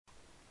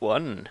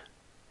One.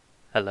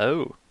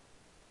 Hello.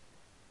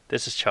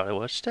 This is Charlie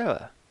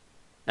Watchtower.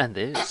 And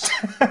this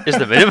is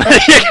the minimum.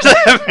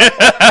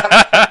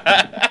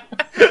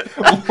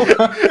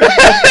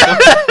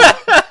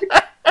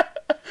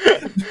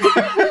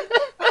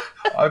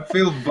 I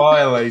feel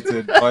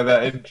violated by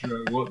that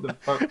intro. What the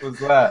fuck was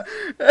that?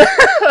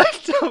 I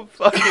don't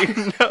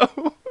fucking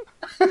know.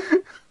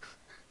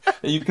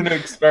 You can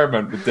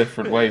experiment with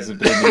different ways of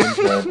doing the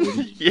intro.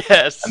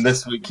 Yes. And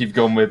this week you've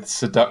gone with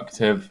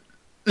seductive.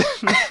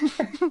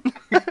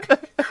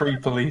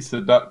 Creepily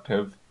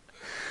seductive.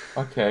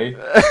 Okay.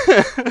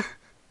 Hi,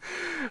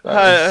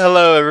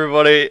 hello,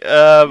 everybody.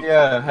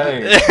 Yeah,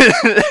 hey.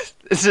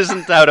 This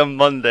isn't out on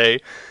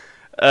Monday,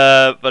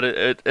 but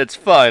it's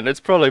fine.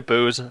 It's probably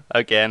booze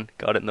again.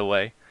 Got in the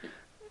way.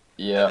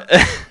 Yeah.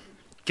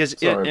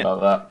 Sorry about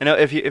that. You know,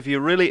 if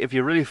you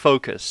really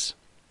focus,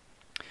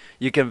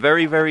 you can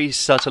very, very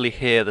subtly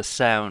hear the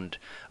sound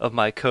of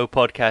my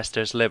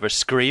co-podcaster's liver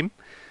scream.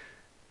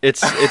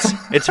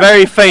 It's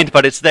very faint,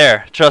 but it's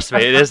there. Trust me,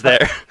 it is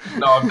there.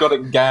 No, I've got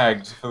it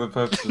gagged for the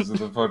purposes of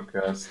the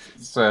podcast.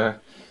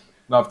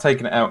 No, I've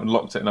taken it out and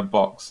locked it in a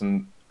box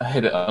and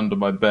hid it under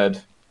my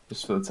bed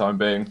just for the time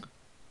being.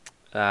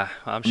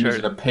 I'm sure.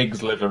 Using a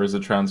pig's liver as a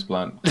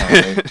transplant,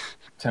 apparently,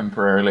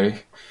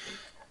 temporarily.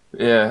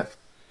 Yeah.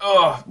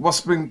 Oh,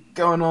 what's been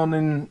going on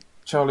in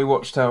Charlie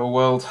Watchtower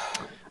world?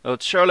 Well,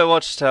 Charlie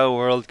Watchtower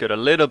world got a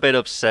little bit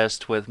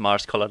obsessed with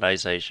Mars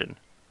colonization.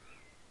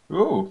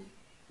 Ooh.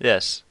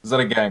 Yes. Is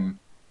that a game?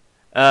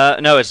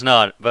 No, it's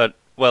not. But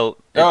well,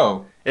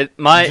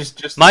 my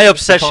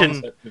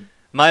obsession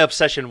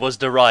was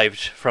derived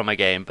from a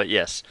game. But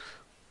yes.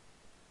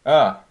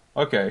 Ah,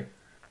 okay.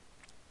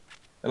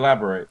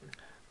 Elaborate.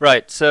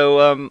 Right.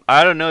 So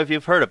I don't know if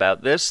you've heard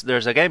about this.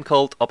 There's a game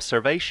called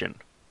Observation.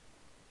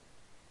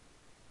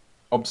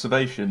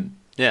 Observation?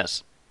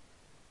 Yes.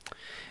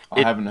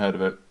 I haven't heard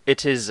of it.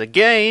 It is a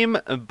game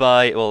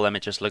by... Well, let me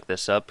just look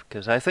this up,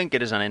 because I think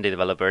it is an indie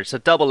developer. It's a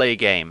double-A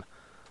game.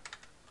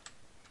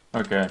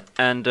 Okay.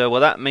 And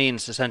what that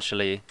means,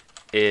 essentially,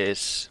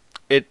 is...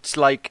 It's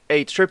like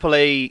a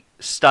AAA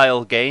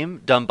style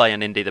game done by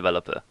an indie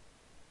developer.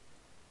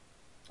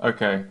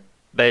 Okay.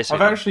 Basically.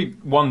 I've actually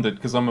wondered,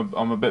 because I'm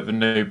a bit of a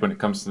noob when it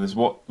comes to this,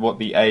 what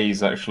the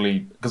A's actually...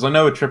 Because I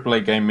know a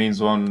AAA game means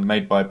one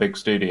made by a big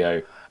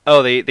studio.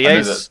 Oh, the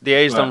A's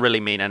don't really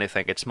mean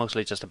anything. It's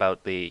mostly just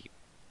about the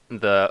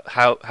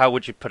how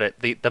would you put it,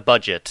 the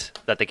budget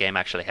that the game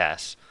actually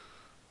has.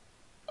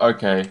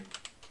 Okay.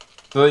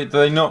 Do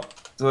they not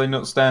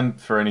stand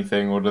for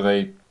anything, or do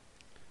they?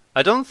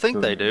 I don't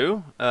think they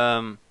do.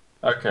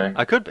 Okay.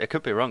 It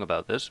could be wrong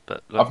about this,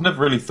 but look. I've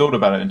never really thought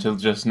about it until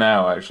just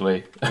now,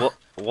 actually.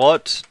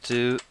 What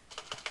do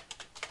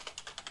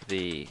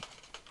the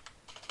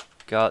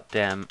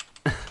goddamn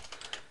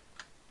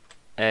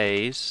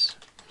A's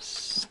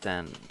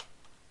stand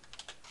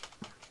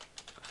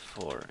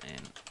for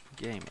in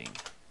gaming?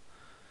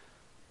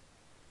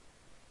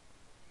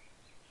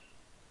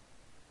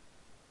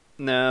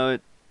 No,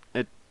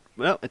 it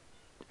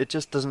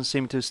just doesn't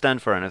seem to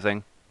stand for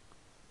anything.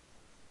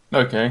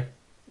 Okay.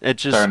 It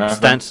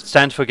just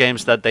stands for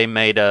games that they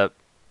made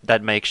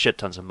that make shit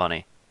tons of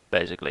money,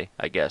 basically.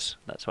 I guess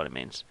that's what it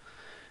means.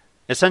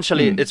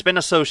 Essentially, it's been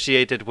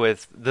associated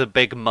with the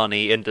big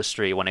money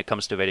industry when it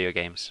comes to video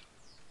games.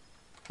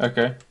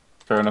 Okay.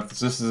 Fair enough.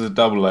 This is a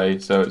double A,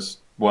 so it's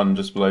one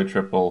just below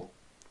triple.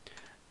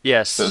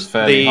 Yes. So it's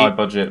fairly high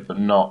budget, but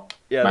not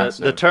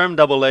massive. The term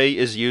double A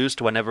is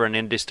used whenever an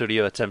indie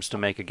studio attempts to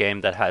make a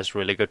game that has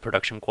really good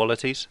production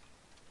qualities.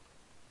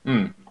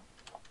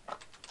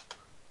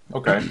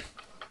 Okay.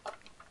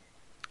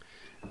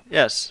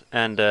 Yes,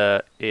 and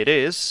it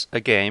is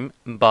a game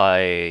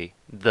by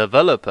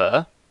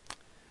developer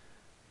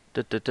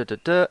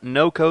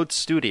No Code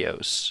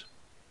Studios.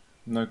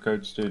 No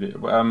Code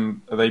Studio. Are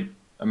they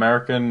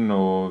American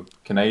or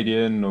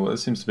Canadian? Or there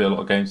seems to be a lot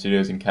of game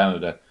studios in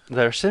Canada.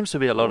 There seems to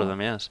be a lot of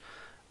them, yes.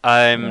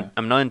 I'm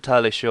not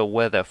entirely sure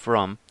where they're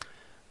from,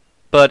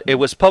 but it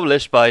was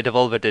published by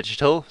Devolver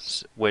Digital,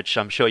 which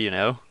I'm sure you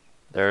know.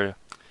 I'm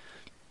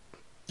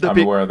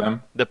aware of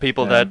them. The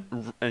people that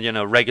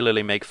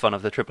regularly make fun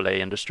of the AAA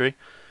industry.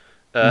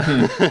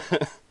 And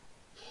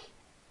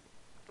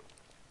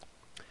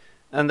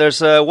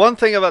there's one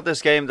thing about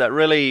this game that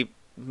really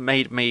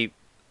made me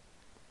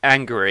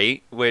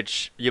angry,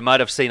 which you might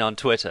have seen on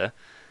Twitter.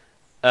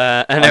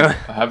 I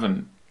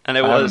haven't. And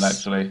I haven't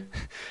actually.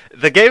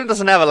 The game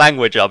doesn't have a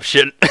language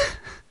option.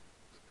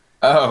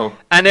 Oh.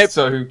 And it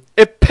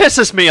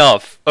pisses me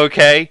off,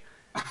 okay?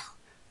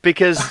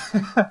 Because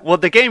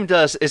what the game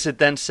does is it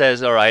then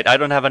says, all right, I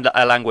don't have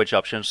a language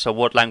option, so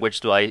what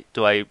language do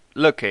I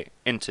look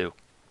into?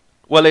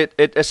 Well, it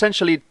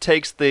essentially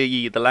takes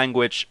the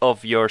language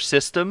of your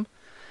system,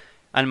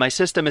 and my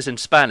system is in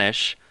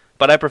Spanish,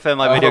 but I prefer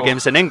my video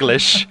games in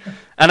English,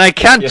 and I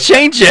can't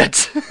change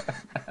it!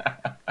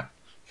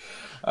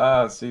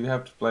 So you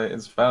have to play it in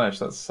Spanish,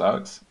 that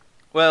sucks.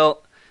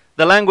 Well,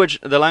 the language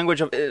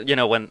of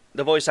when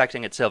the voice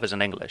acting itself is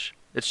in English.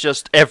 It's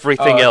just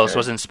everything Oh, else okay.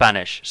 was in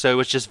Spanish, so it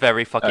was just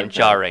very fucking Okay.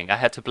 jarring. I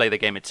had to play the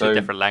game in two So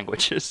different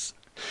languages.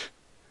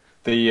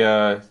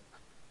 the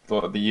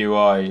the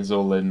UI is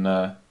all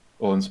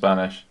in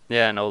Spanish.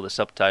 Yeah, and all the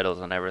subtitles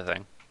and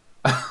everything,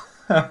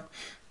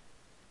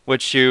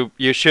 which you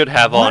should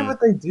have Why on. would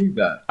they do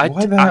that? I,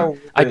 Why d- the I, hell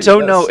would I they?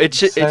 don't know.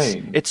 That's It's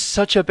insane. it's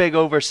such a big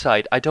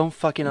oversight. I don't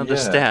fucking Yeah,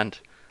 understand.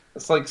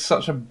 it's like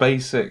such a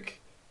basic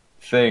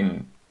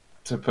thing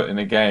to put in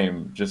a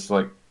game. Just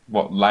like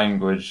what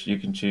language you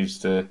can choose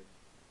to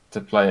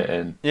play it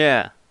in.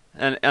 Yeah,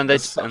 and they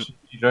That's such a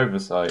huge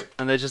oversight.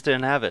 and they just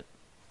didn't have it,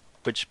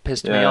 which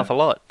pissed me Yeah. off a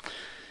lot.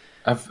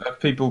 Have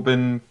people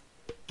been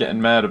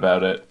getting mad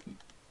about it?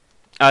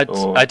 I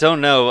Or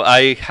don't know.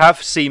 I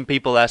have seen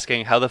people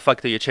asking, "How the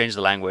fuck do you change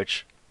the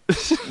language?"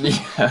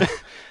 yeah,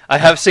 I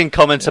have seen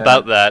comments yeah.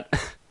 about that.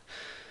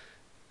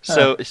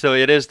 Huh. So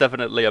it is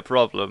definitely a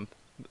problem.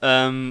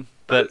 But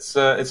But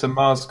it's a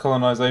Mars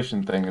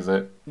colonization thing, is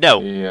it? no,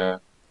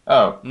 The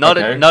oh, not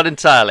okay, not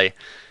entirely.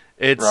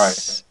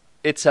 right,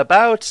 It's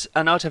about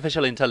an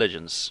artificial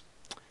intelligence.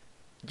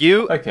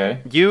 You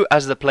okay, you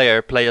as the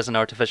player play as an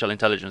artificial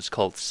intelligence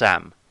called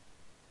Sam,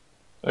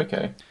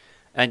 okay,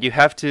 and you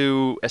have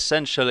to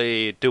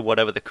essentially do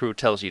whatever the crew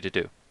tells you to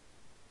do.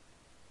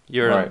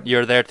 right.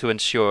 You're there to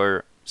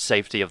ensure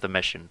safety of the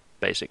mission,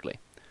 basically.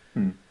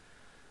 Hmm.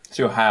 It's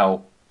your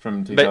Hal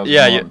from But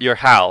yeah, 2001. you're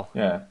Hal,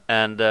 Yeah.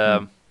 and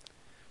Hmm.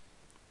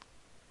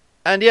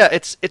 yeah,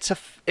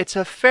 it's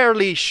a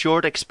fairly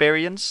short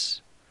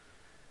experience.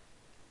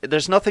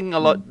 There's nothing a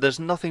Hmm. lot. There's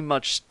nothing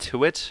much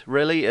to it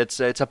really. It's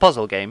a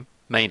puzzle game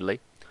mainly,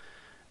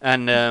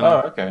 and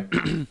Oh, okay.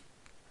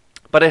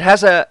 but it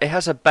has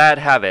a bad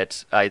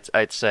habit.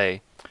 I'd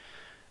say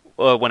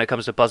when it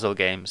comes to puzzle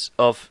games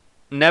of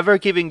never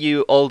giving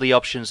you all the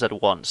options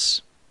at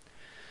once.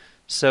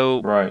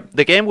 So Right.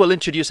 the game will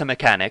introduce a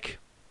mechanic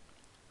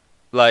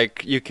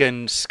like you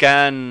can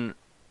scan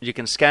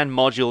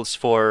modules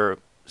for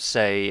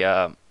say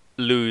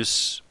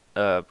loose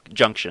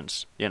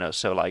junctions,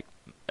 so like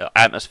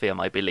atmosphere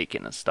might be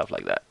leaking and stuff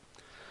like that.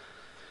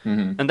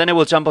 Hmm. And then it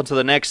will jump onto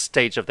the next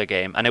stage of the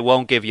game and it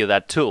won't give you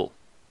that tool.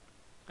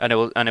 And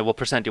it will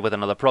present you with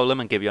another problem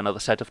and give you another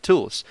set of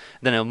tools.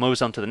 Then it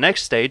moves on to the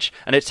next stage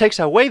and it takes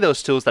away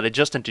those tools that it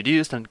just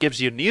introduced and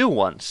gives you new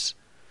ones.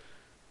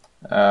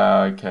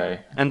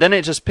 Okay. And then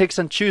it just picks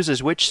and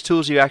chooses which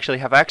tools you actually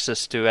have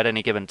access to at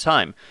any given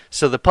time.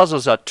 So the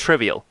puzzles are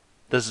trivial.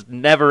 There's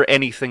never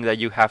anything that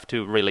you have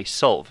to really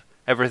solve.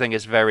 Everything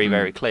is very, Hmm.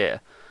 very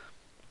clear.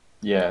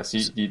 Yeah. So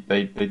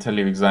they tell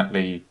you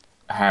exactly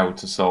how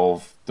to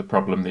solve the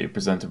problem that you're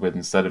presented with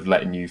instead of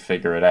letting you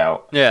figure it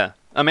out. Yeah.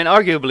 I mean,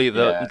 arguably,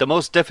 Yeah. the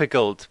most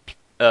difficult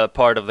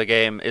part of the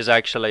game is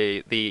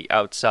actually the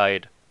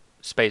outside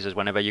spaces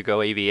whenever you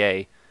go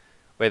EVA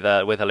with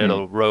a Hmm.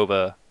 little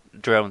rover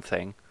drone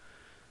thing.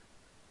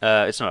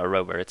 It's not a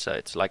rover,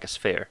 it's like a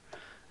sphere.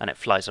 And it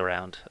flies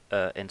around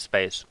in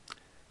space.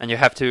 And you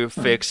have to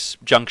Hmm. fix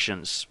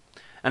junctions.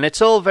 And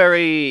it's all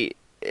very.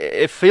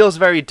 It feels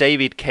very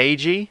David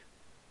Cagey,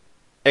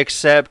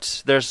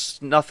 except there's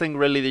nothing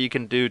really that you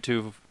can do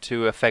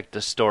to affect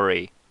the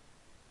story.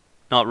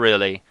 Not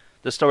really.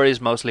 The story is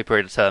mostly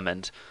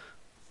predetermined.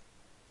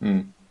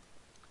 Hmm.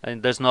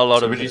 And there's not a lot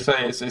So of. would you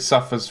say it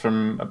suffers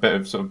from a bit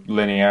of sort of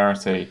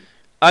linearity,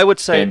 I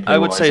gameplay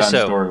would wise say and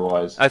so. story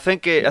wise? I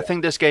Yeah.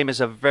 think this game is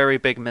a very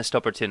big missed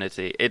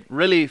opportunity.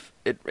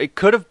 It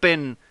could have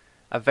been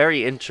a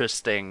very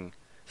interesting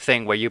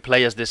thing where you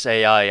play as this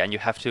AI and you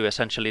have to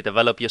essentially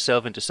develop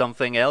yourself into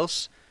something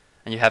else,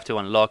 and you have to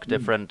unlock Hmm.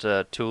 different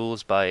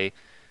tools by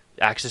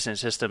accessing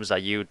systems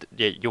that you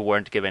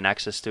weren't given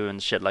access to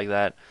and shit like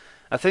that.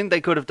 I think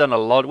they could have done a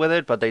lot with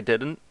it, but they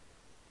didn't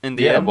in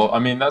the Yeah, end. well, I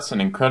mean, that's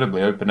an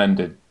incredibly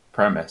open-ended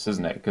premise,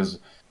 isn't it? Because,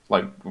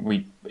 like,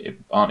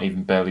 aren't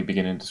even barely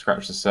beginning to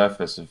scratch the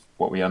surface of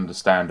what we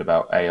understand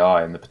about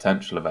AI and the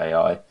potential of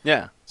AI.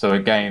 Yeah, So a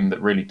game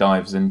that really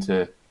dives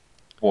into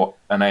what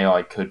an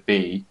AI could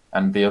be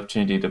and the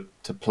opportunity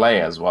to play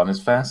as one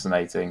is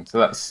fascinating. So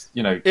that's,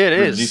 it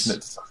reducing is.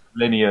 it to such a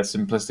linear,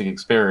 simplistic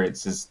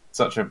experience is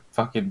such a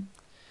fucking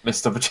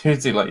missed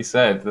opportunity, like you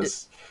said.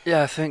 That's,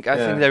 Yeah, I think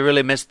yeah. they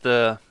really missed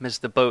the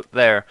boat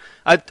there.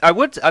 I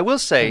will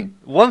say Hmm.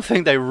 one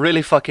thing they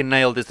really fucking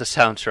nailed is the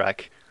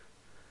soundtrack.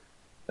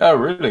 Oh,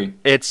 really?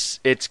 It's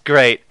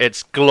great.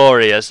 It's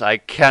glorious. I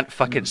can't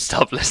fucking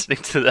stop listening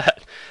to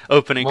that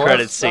opening Well,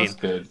 credits that's scene.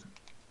 good.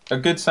 A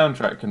good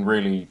soundtrack can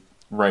really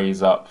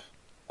raise up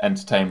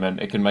entertainment.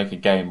 It can make a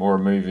game or a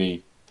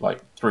movie like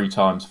 3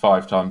 times,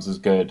 5 times as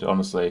good.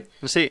 Honestly,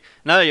 You see,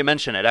 now that you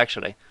mention it,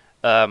 actually,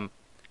 um,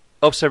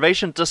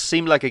 Observation does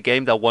seem like a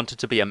game that wanted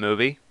to be a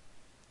movie.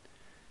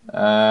 It,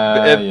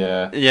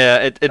 yeah,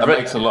 yeah, that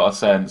makes a lot of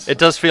sense. it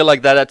does feel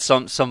like that at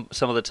some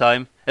of the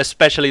time,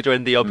 especially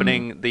during the Mm.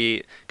 opening.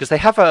 Because they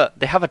have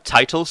a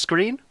title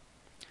screen,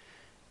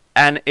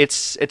 and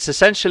it's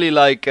essentially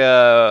like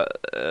Dawn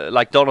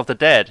of the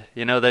Dead.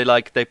 You know,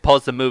 they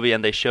pause the movie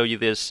and they show you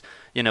this,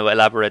 you know,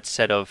 elaborate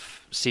set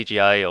of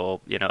CGI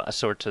or, you know,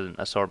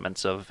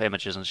 assortments of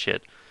images and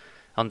shit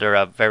under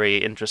a very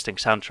interesting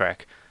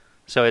soundtrack.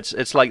 So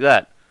it's like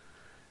that,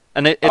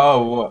 and it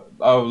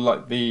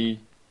like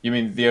you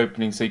mean the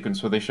opening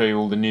sequence where they show you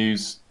all the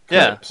news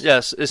yeah, clips?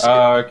 yes,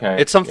 Oh, okay,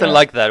 it's something yeah.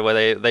 like that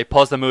where they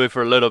pause the movie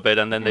for a little bit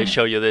and then they Mm.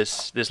 show you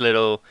this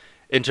little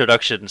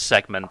introduction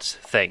segment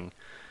thing.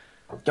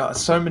 God,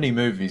 so many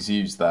movies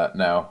use that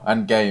now,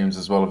 and games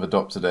as well have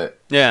adopted it.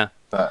 Yeah.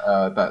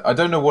 That I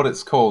don't know what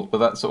it's called, but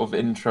that sort of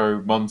intro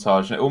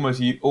montage, and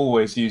it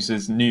always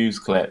uses news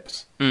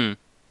clips, Mm.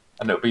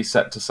 and it'll be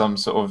set to some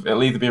sort of.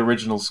 It'll either be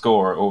original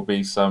score, or it will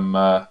be some,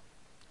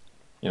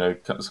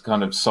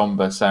 kind of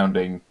somber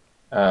sounding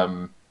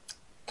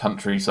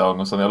country song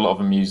or something. A lot of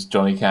them use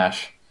Johnny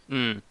Cash.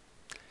 Mm.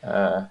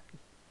 Uh,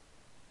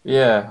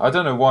 yeah, I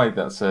don't know why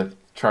that's a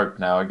trope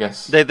now. I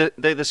guess They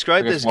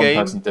describe this one game.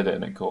 person did it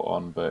and it caught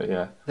on, but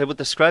yeah. They would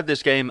describe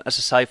this game as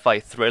a sci-fi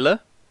thriller,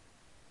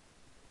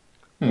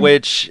 Hmm.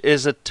 which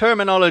is a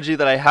terminology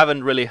that I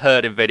haven't really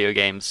heard in video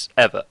games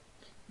ever.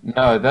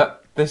 No,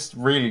 this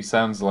really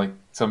sounds like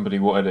somebody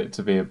wanted it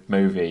to be a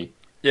movie,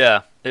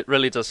 Yeah, it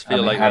really does feel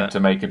and they like had that. to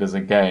make it as a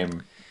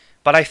game.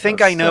 But I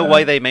think I That's know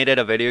why they made it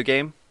a video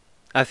game.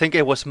 I think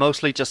it was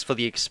mostly just for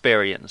the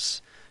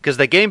experience, because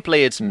the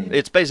gameplay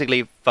it's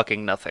basically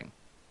fucking nothing.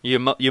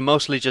 You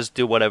mostly just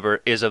do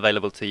whatever is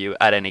available to you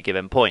at any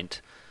given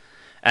point,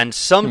 and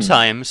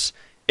sometimes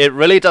it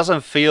really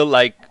doesn't feel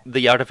like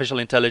the artificial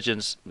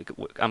intelligence.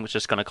 I'm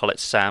just gonna call it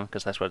Sam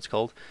because that's what it's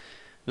called.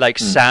 Like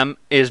Sam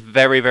is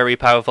very very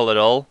powerful at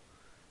all.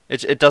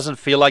 It doesn't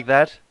feel like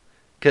that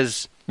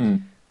because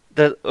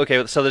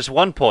okay. So there's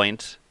one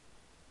point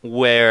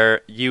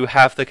where you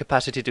have the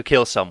capacity to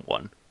kill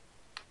someone.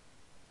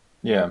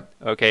 Yeah.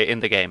 Okay, in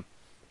the game.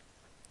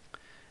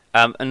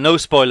 And no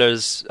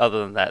spoilers other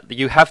than that.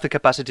 You have the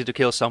capacity to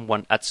kill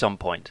someone at some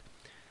point.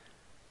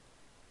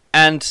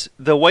 And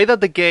the way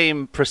that the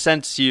game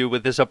presents you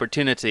with this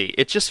opportunity,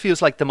 it just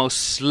feels like the most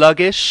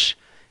sluggish,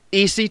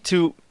 easy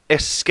to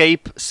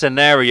escape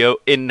scenario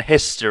in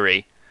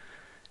history.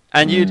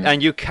 And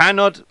you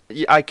cannot,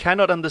 I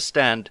cannot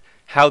understand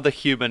how the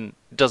human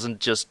doesn't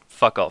just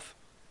fuck off,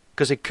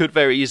 because it could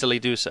very easily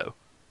do so.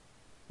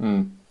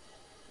 Mm.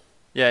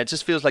 Yeah, it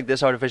just feels like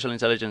this artificial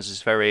intelligence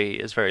is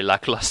very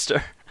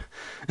lackluster.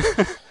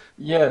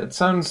 Yeah, it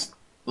sounds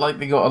like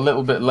they got a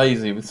little bit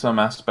lazy with some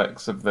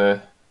aspects of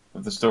the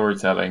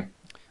storytelling.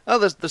 Oh,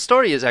 the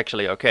story is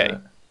actually okay. Yeah.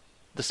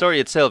 The story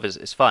itself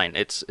is fine.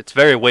 It's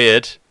very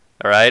weird.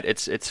 All right,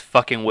 it's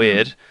fucking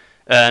weird,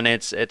 and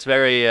it's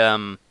very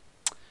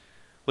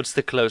what's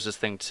the closest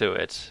thing to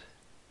it?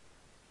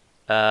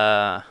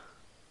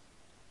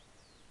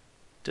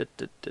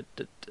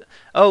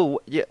 Oh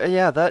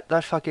yeah,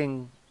 that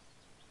fucking.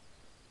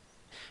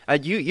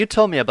 You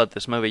told me about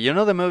this movie. You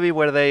know the movie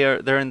where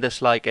they're in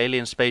this like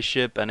alien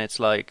spaceship and it's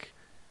like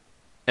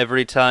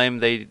every time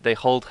they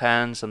hold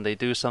hands and they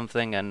do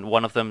something and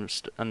one of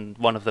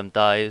them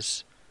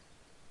dies.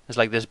 There's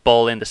like this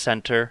ball in the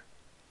center.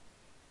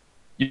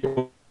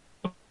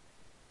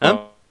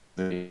 Huh?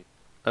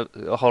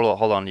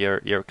 Hold on.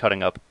 You're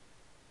cutting up.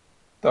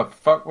 The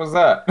fuck was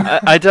that?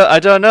 I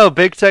don't know.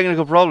 Big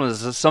technical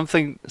problems.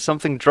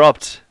 Something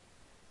dropped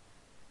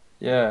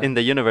Yeah. in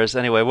the universe.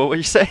 Anyway, what were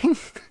you saying?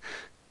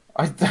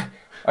 I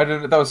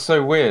don't know. That was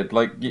so weird.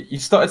 Like you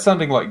started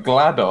sounding like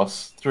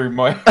GLaDOS through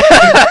my.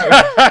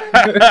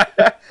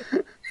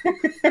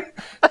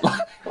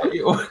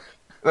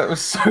 That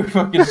was so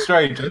fucking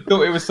strange. I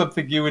thought it was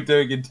something you were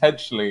doing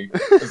intentionally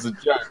as a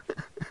joke.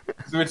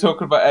 Because we were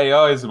talking about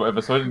AIs or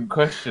whatever, so I didn't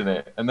question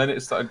it. And then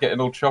it started getting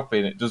all choppy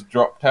and it just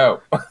dropped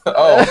out.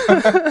 Oh,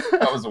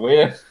 that was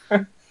weird.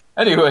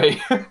 Anyway.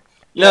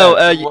 No,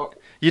 So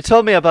you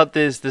told me about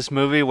this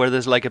movie where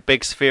there's like a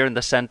big sphere in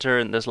the center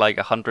and there's like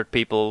 100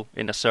 people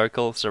in a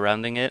circle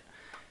surrounding it,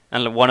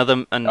 and one of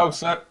them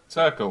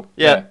Circle.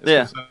 Yeah, It's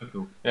yeah. called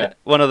Circle.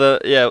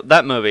 Yeah.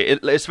 That movie.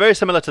 It's very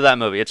similar to that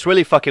movie. It's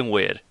really fucking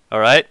weird. All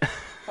right.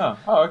 Oh,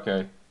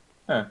 okay.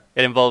 Yeah.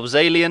 It involves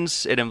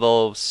aliens. It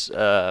involves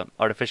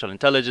artificial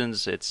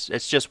intelligence.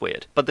 It's just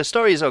weird, but the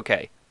story is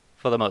okay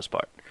for the most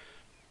part.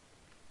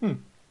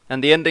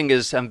 And the ending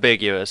is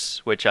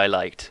ambiguous, which I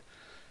liked.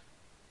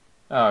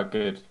 Oh,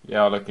 good.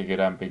 Yeah, I like a good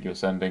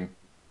ambiguous ending.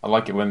 I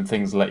like it when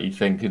things let you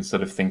think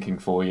instead of thinking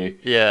for you.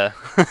 Yeah.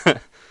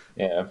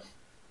 Yeah.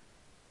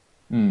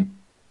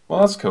 Well,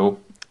 that's cool.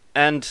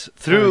 And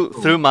Very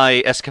cool. through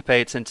my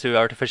escapades into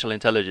artificial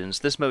intelligence,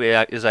 this movie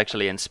is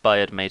actually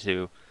inspired me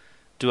to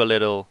do a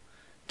little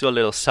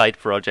side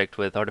project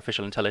with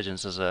artificial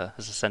intelligence as a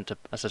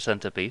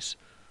centerpiece,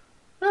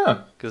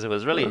 Yeah. because it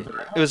was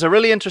a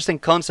really interesting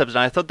concept, and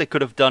I thought they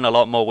could have done a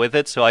lot more with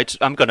it. So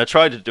I'm gonna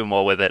try to do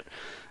more with it.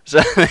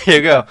 So there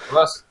you go.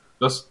 Well,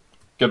 that's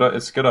good.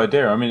 It's a good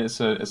idea. I mean, it's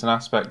an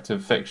aspect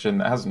of fiction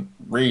that hasn't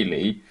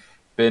really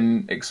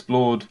been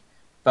explored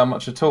that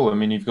much at all. I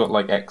mean, you've got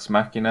like Ex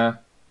Machina.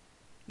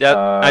 Yeah,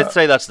 I'd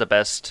say that's the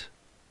best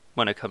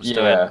when it comes to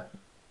Yeah. it.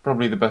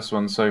 probably the best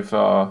one so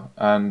far,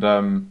 and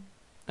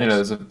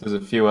Nice. there's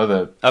a few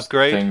other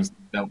Upgrade. things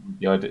that dealt with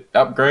the idea.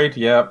 Upgrade,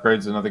 yeah,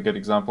 Upgrade's another good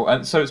example,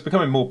 and so it's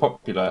becoming more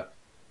popular.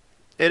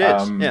 It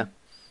is. Yeah. Um,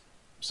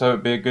 so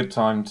it'd be a good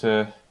time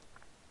to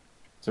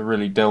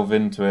really delve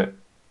into it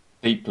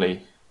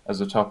deeply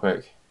as a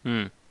topic.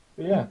 Hmm.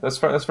 But yeah, that's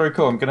very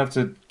cool. I'm gonna have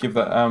to give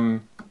that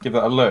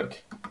a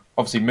look.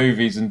 Obviously,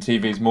 movies and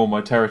TV is more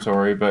my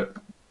territory, but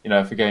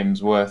if a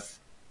game's worth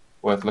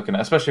looking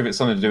at, especially if it's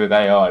something to do with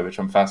AI, which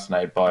I'm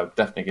fascinated by, I'm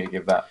definitely gonna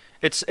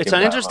It's give an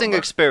that a interesting look.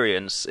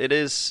 experience. It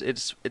is.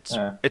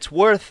 Yeah. It's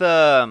worth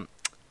a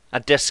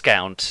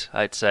discount,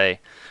 I'd say.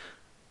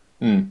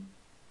 Hmm.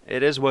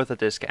 It is worth a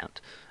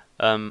discount.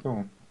 Um,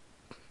 Cool.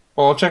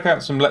 Well, I'll check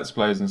out some Let's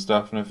Plays and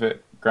stuff, and if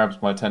it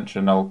grabs my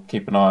attention, I'll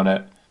keep an eye on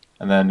it.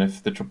 And then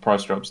if the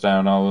price drops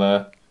down,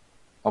 I'll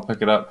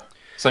pick it up.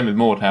 Same with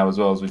Mordhau as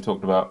well, as we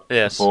talked about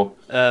yes. before.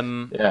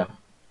 Yeah.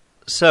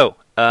 So,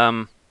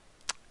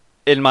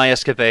 in my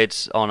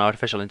escapades on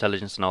artificial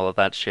intelligence and all of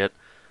that shit,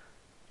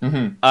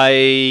 Hmm.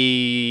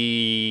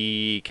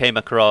 I came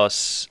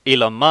across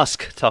Elon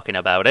Musk talking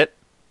about it,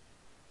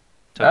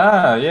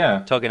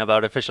 Yeah. talking about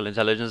artificial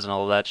intelligence and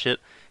all of that shit.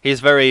 He's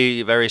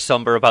very, very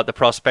somber about the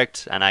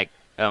prospect, and I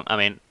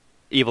mean,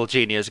 evil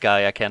genius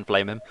guy. I can't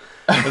blame him.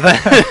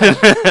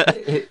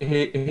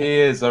 He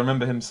is. I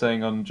remember him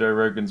saying on Joe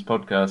Rogan's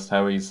podcast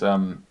how he's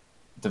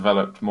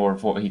developed more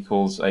of what he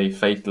calls a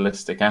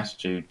fatalistic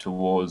attitude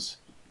towards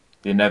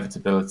the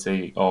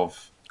inevitability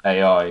of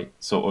AI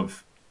sort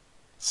of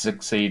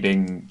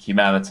succeeding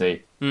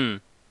humanity. Hmm.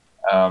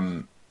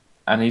 Um,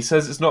 and he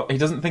says it's not. He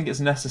doesn't think it's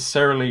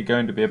necessarily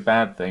going to be a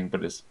bad thing,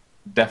 but it's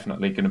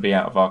definitely going to be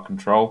out of our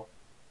control.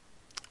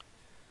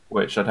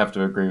 Which I'd have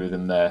to agree with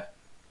him there.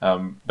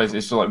 Basically,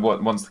 it's just like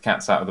once the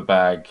cat's out of the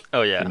bag,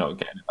 Oh you're yeah. not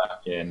getting it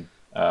back in.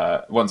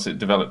 Once it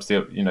develops the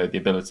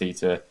ability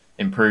to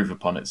improve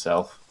upon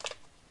itself,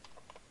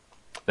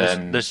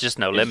 then There's just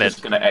no it's limit.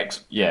 just going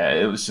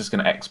to it was just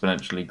going to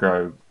exponentially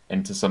grow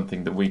into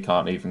something that we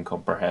can't even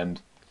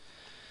comprehend.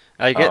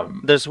 I get.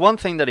 Um, There's one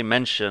thing that he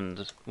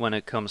mentioned when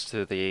it comes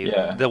to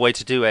yeah. the way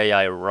to do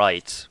AI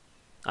right,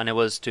 and it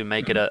was to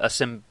make it Mhm. a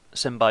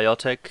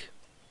symbiotic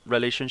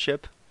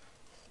relationship.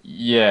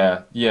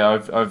 Yeah.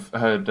 I've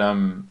heard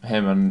him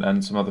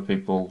and some other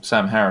people,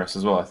 Sam Harris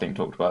as well, I think,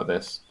 talked about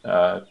this.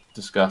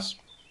 Discuss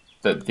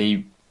that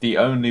the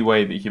only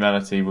way that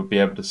humanity would be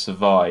able to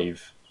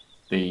survive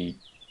the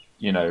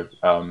The sort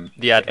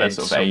advent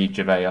of of age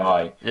of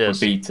AI would yes,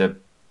 be to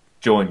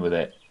join with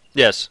it.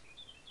 yes,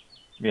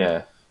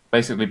 Yeah,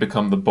 basically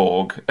become the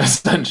Borg.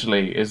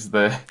 Essentially, is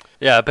the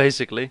yeah,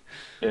 basically.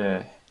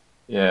 yeah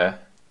yeah.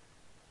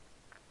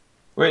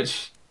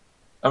 Which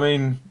I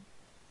mean,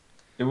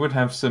 it would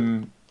have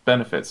some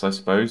benefits, I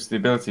suppose. The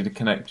ability to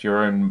connect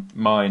your own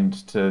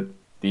mind to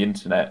the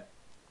internet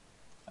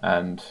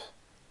and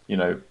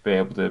be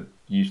able to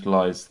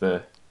utilize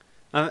the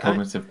I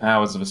cognitive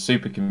powers of a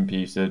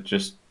supercomputer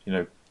just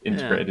yeah,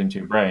 integrated into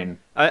your brain.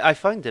 I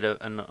find it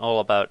an all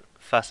about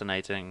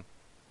fascinating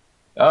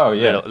Oh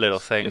yeah, little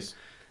thing.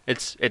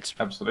 it's It's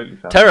absolutely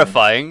fascinating.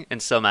 terrifying in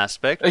some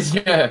aspects,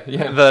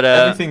 Yeah. but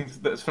Everything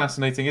that's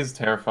fascinating is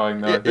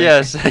terrifying, though, I think.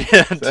 yes,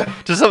 yeah, So,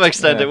 to some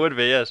extent it yeah, would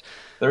be yes.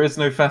 there is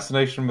no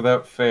fascination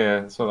without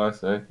fear. That's what I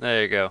say.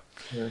 There you go.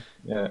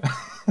 Yeah.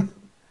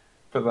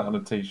 Put that on a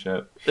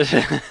t-shirt.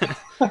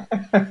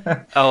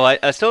 Oh,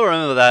 I still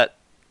remember that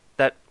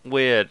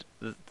weird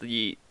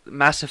the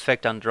Mass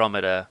Effect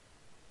Andromeda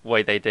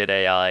way they did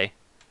AI,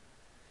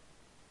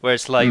 where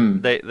it's like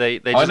Hmm. they I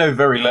just know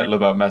very little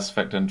about Mass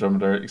Effect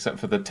Andromeda except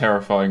for the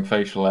terrifying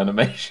facial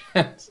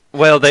animations.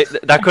 well they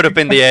that could have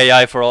been the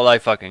AI for all I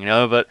fucking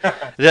know, but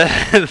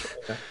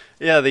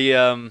yeah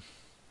the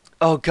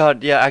oh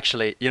god yeah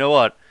actually you know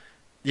what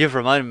you've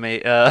reminded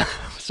me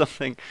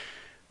something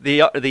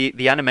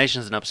the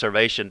animations and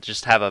observation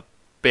just have a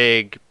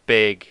big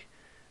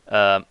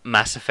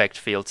Mass Effect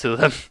feel to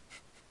them.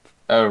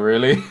 Oh,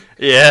 really?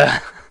 Yeah.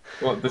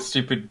 What, the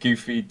stupid,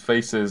 goofy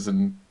faces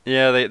and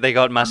Yeah, they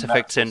got Mass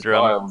Effect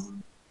unnatural syndrome. smiles?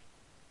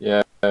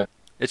 Yeah.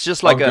 It's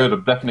just Oh, like a good.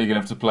 I'm definitely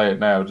gonna have to play it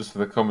now just for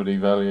the comedy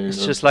value.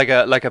 it's just like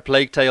a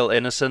Plague Tale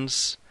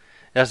Innocence.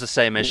 It has the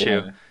same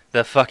issue. Yeah,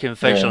 The fucking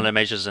facial yeah,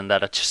 animations in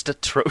that are just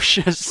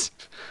atrocious.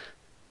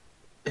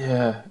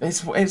 yeah.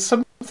 It's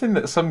something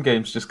that some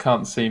games just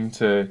can't seem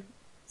to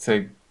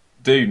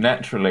do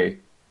naturally.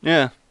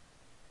 Yeah.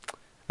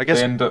 I guess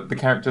The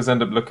characters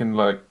end up looking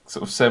like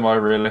sort of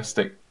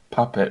semi-realistic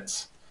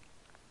puppets.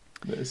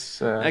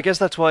 It's I guess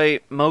that's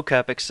why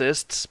mocap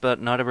exists, but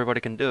not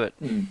everybody can do it.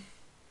 hmm.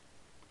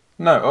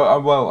 No,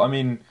 well, I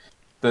mean,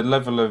 the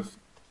level of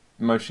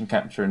motion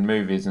capture in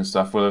movies and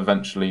stuff will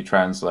eventually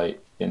translate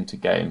into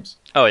games.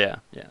 Oh yeah,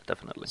 yeah,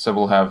 definitely. So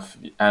we'll have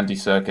Andy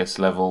Serkis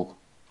level,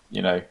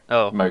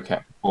 Oh,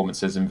 mocap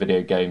performances in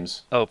video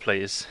games, oh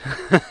please.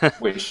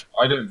 which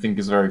I don't think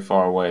is very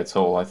far away at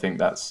all. I think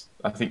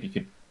you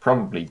could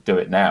probably do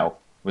it now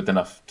with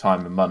enough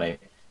time and money.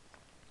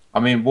 I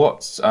mean,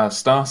 what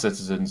Star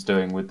Citizen's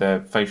doing with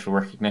their facial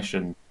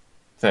recognition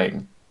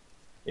thing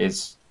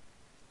is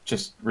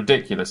just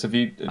ridiculous. Do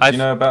you I've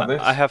know about I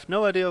this? have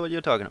no idea what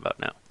you're talking about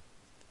now.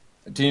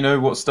 Do you know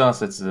what Star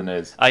Citizen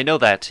is? I know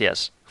that,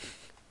 yes.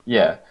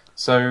 Yeah.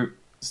 So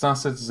Star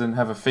Citizen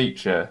have a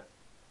feature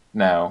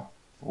now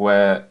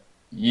where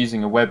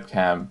using a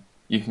webcam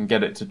you can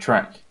get it to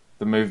track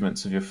the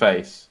movements of your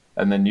face,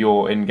 and then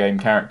your in-game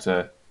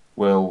character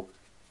will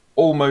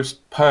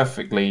almost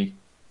perfectly,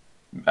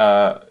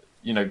 uh,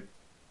 you know,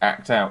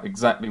 act out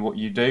exactly what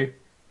you do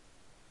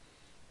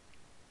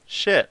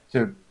Shit.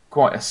 to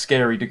quite a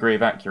scary degree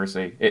of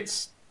accuracy.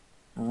 It's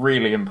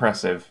really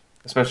impressive,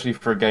 especially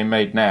for a game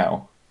made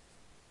now.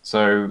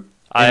 So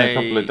in a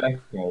couple of I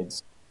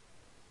decades,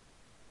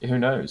 who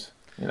knows?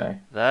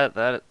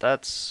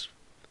 that's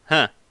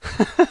huh.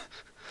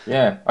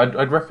 Yeah,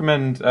 I'd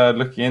recommend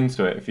looking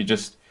into it if you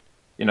just,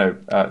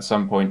 at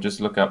some point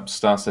just look up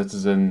Star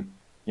Citizen,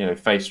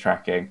 face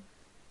tracking.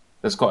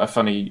 There's quite a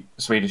funny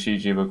Swedish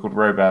YouTuber called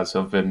Robaz, who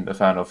I've been a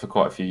fan of for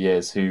quite a few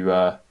years, who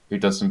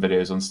does some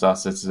videos on Star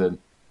Citizen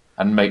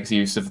and makes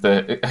use of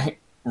the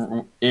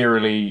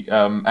eerily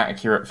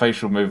accurate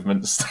facial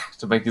movements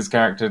to make his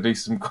character do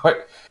some quite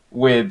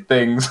weird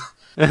things.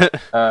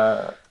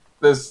 Uh,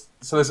 there's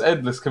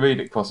endless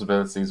comedic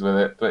possibilities with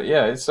it, but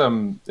yeah, it's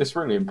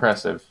really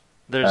impressive.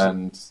 There's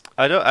And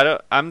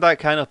I'm that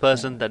kind of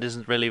person yeah, that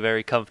isn't really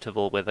very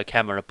comfortable with a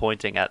camera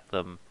pointing at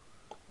them,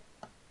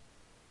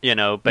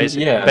 yeah,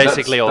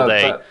 basically all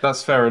day.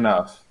 that's fair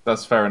enough.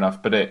 That's fair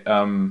enough. But it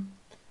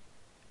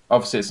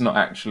obviously it's not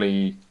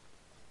actually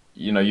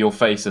your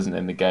face isn't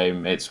in the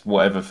game. It's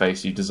whatever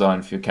face you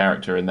design for your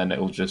character, and then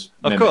it'll just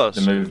Of mimic the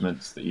course.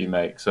 movements that you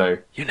make. So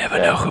You never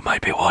know yeah, who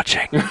might be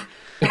watching. yeah,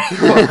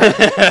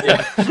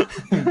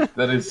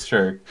 that is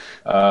true.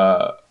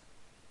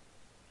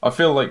 I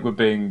feel like we're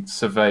being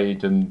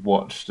surveyed and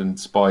watched and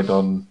spied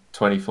on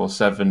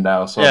 24/7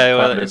 now. So Yeah,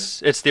 well, it's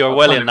the I've kind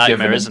Orwellian of given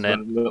nightmare, in isn't to it? it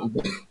a little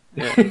bit.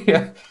 Yeah.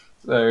 Yeah.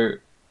 So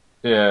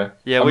yeah,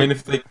 Yeah, I we mean,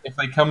 if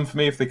they come for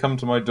me, if they come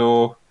to my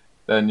door,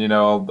 then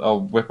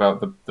I'll whip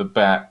out the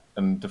bat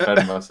and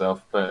defend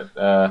myself. But for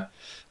the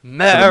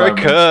moment,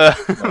 America.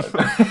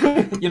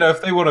 no.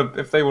 If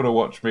they wanna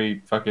watch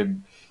me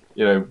fucking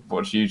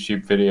watch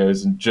YouTube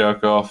videos and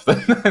jerk off,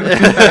 then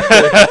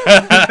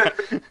they're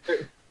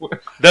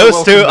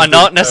Those two welcome to are do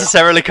not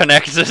necessarily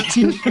connected. so.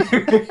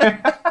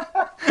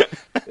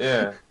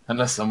 Yeah,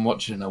 unless I'm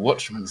watching a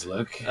Watchman's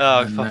Look.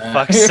 Oh, And, for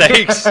fuck's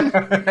sakes!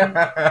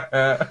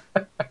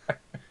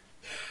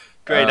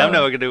 Great, I'm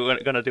never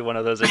gonna do one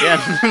of those again.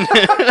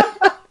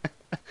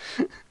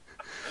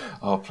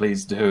 oh,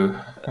 please do.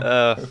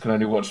 uh, I can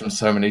only watch them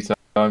so many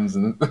times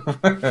and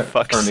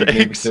fuck's for any new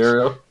sakes!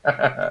 material.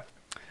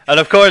 And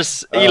of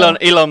course, Uh,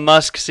 Elon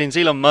Musk. Since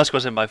Elon Musk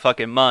was in my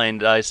fucking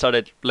mind, I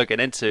started looking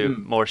into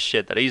hmm. more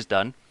shit that he's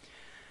done.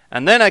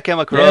 And then I came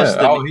across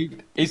Yeah. the. Oh,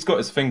 he's got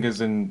his fingers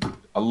in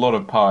a lot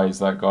of pies.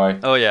 That guy.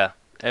 Oh yeah,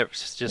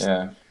 it's just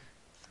Yeah.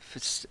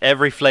 it's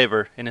every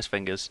flavor in his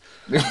fingers.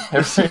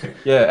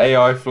 Yeah.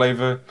 AI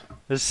flavor,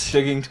 It's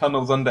digging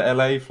tunnels under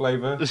LA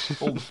flavor,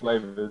 all the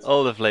flavors.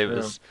 all the Yeah.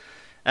 flavors.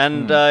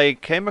 And Hmm. I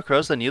came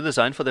across the new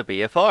design for the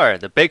BFR,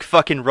 the big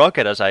fucking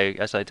rocket, as I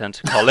tend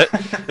to call it.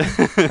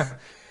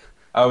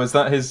 Oh, is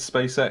that his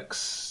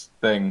SpaceX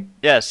thing?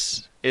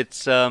 Yes,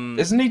 it's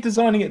Isn't he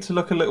designing it to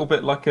look a little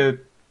bit like a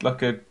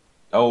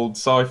old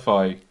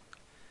sci-fi?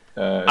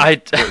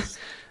 I, It's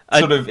I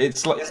sort of.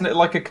 It's like, isn't it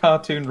like a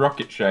cartoon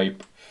rocket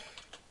shape?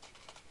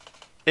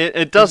 it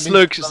Isn't does he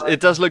look design- it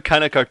does look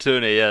kind of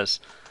cartoony, yes.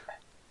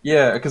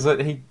 Yeah, because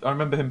I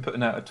remember him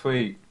putting out a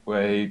tweet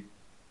where he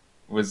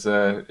was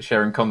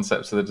sharing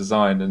concepts of the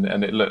design,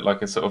 and it looked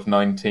like a sort of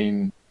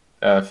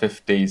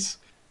 1950s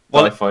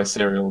Well, sci-fi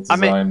serial I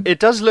mean, design. it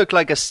does look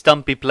like a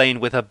stumpy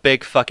plane with a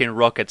big fucking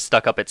rocket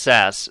stuck up its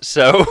ass.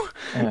 So,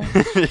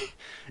 Yeah.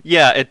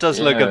 yeah, it does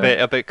look Yeah.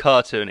 a bit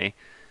cartoony.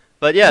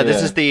 But yeah, this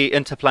Yeah. is the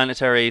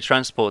interplanetary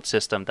transport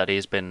system that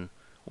he's been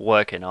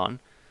working on.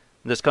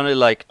 There's currently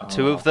like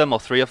two of Oh, them or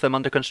three of them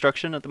under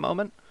construction at the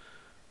moment.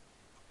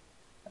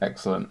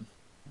 excellent!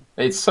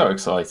 It's so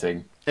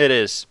exciting, It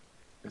is.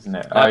 isn't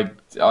it? Uh,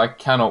 I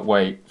cannot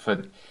wait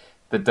for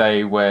the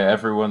day where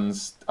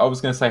everyone's. I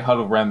was going to say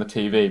huddled around the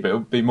TV, but it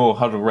would be more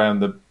huddled around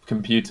the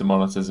computer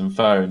monitors and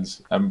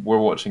phones, and we're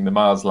watching the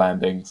Mars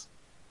landings.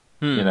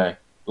 hmm.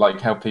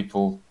 Like how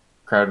people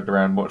crowded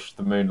around watched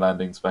the moon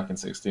landings back in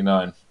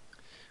 '69. It's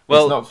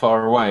Well, not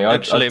far away.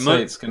 actually, I'd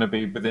say it's going to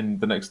be within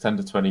the next 10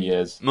 to 20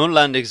 years. moon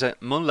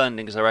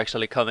landings are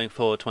actually coming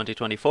for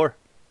 2024.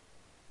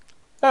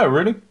 Oh,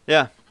 really?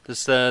 Yeah, this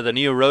is the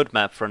new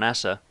roadmap for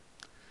NASA.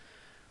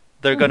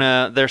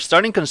 Hmm. They're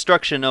starting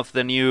construction of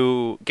the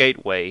new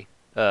Gateway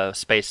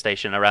space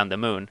station around the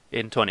moon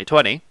in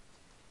 2020.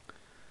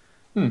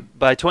 Hmm.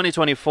 By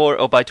 2024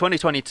 or by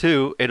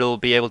 2022, it'll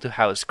be able to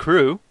house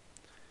crew.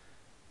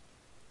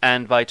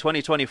 And by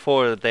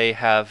 2024, they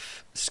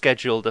have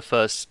scheduled the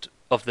first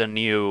of the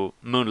new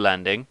moon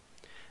landing.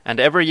 And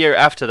every year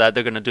after that,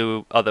 they're going to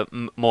do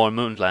more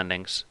moon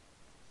landings.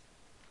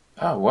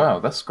 Oh, wow.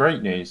 That's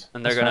great news.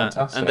 And That's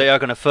fantastic. they are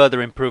gonna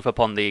further improve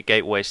upon the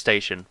Gateway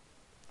station.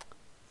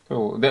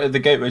 Cool. The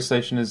Gateway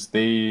Station is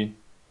the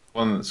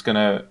one that's going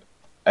to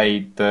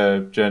aid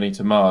the journey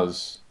to Mars.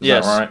 Is that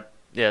Yes, right?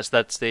 yes,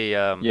 that's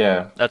the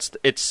Yeah. that's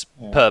its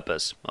Yeah.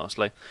 purpose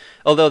mostly.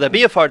 Although the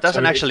BFR So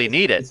doesn't actually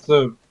need it. it's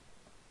the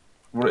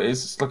what it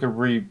is. It's like a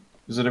re.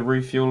 Is it a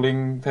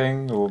refueling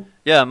thing or?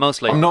 Yeah,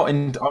 mostly. I'm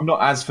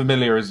not as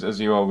familiar as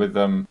you are with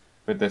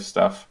this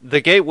stuff.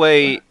 The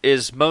gateway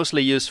is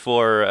mostly used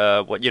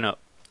for what you know.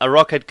 A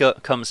rocket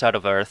comes out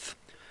of Earth,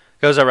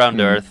 goes around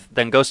Hmm. Earth,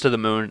 then goes to the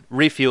moon,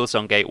 refuels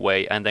on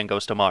gateway, and then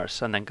goes to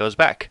Mars, and then goes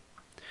back,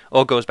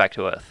 or goes back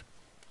to Earth.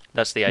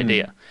 That's the Hmm.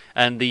 idea.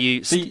 And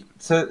the See,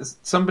 so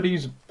somebody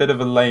who's a bit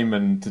of a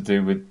layman to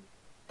do with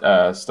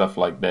stuff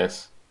like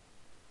this,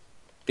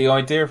 the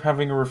idea of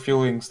having a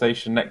refueling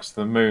station next to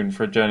the moon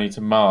for a journey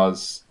to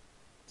Mars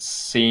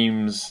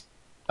seems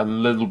a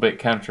little bit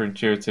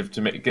counterintuitive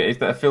to me.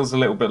 That feels a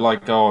little bit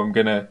like, oh, I'm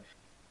gonna,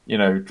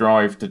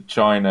 drive to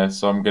China,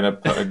 so I'm gonna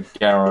put a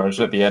garage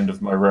at the end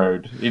of my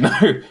road,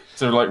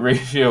 to like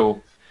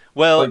refuel.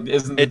 well, Like,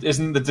 it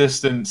isn't the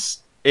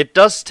distance it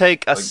does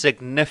take a like?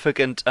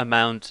 significant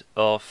amount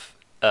of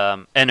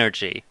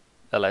energy,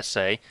 let's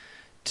say,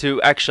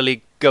 to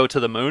actually go to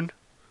the moon.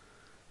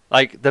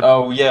 Like the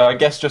Oh yeah, I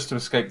guess just to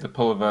escape the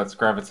pull of Earth's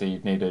gravity,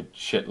 you'd need a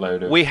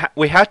shitload of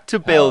we had to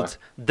power. build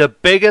the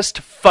biggest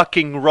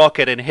fucking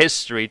rocket in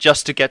history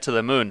just to get to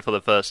the moon for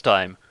the first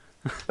time.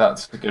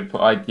 That's a good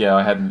point.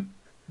 I hadn't.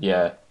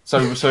 Yeah. So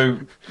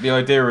the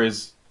idea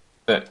is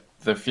that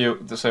the fuel.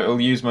 So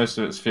it'll use most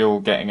of its fuel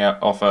getting out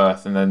off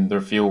Earth, and then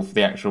the fuel for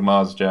the actual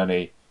Mars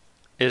journey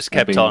Is will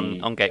kept be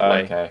on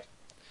Gateway. okay.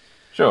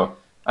 Sure.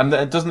 And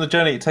doesn't the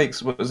journey it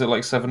takes? What was it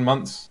like 7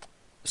 months to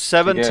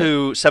Seven get?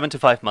 to 7 to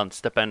 5 months,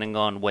 depending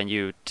on when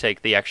you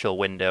take the actual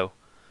window.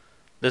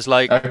 There's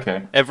like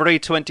Okay. every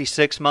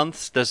 26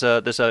 months, there's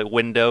a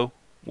window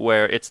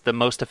where it's the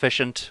most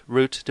efficient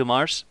route to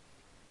Mars.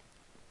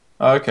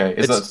 Okay.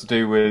 Is that It's to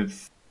do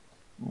with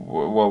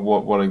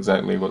what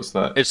exactly? What's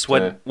that? it's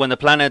when the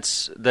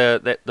planets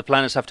the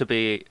planets have to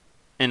be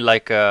in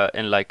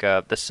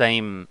the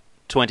same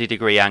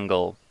 20-degree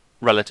angle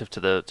relative to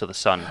the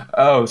sun.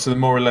 Oh, so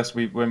more or less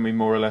when we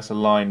more or less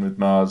align with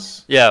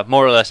Mars Yeah,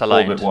 more or less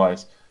orbit aligned.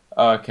 wise.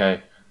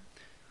 Okay.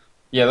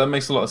 Yeah, that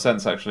makes a lot of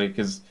sense actually,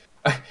 because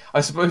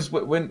I suppose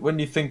when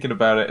you're thinking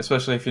about it,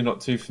 especially if you're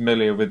not too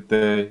familiar with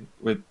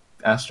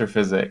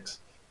astrophysics,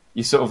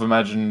 you sort of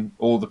imagine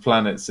all the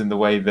planets in the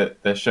way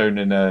that they're shown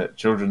in a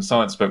children's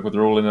science book, where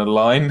they're all in a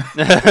line.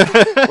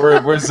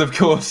 Whereas, of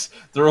course,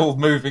 they're all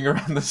moving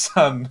around the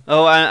sun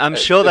Oh, I'm at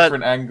sure that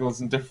different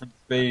angles and different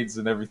speeds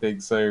and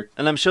everything. So,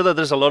 and I'm sure that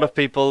there's a lot of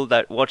people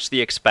that watch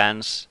The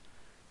Expanse,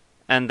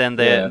 and then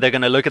they're yeah. they're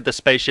gonna look at the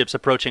spaceships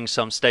approaching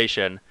some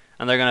station,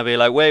 and they're gonna be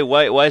like, "Wait,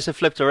 why is it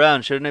flipped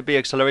around? Shouldn't it be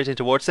accelerating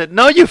towards it?"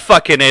 No, you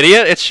fucking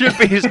idiot! It should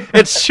be.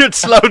 It should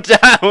slow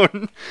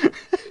down.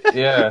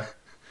 Yeah.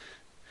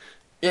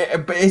 Yeah,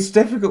 but it's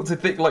difficult to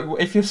think, like,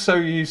 if you're so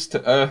used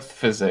to Earth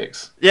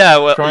physics, Yeah,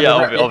 well, trying yeah, to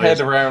wrap your head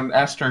obviously. around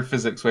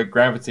astrophysics where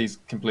gravity's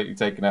completely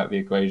taken out of the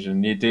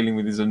equation, you're dealing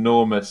with these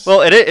enormous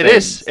Well, it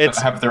is. things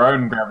that have their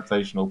own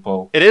gravitational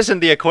pull. It is in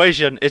the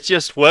equation. It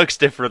just works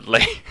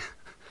differently.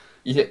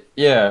 Yeah,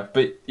 yeah,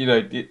 but you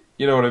know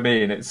what I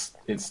mean.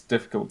 It's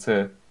difficult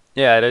to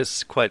Yeah, it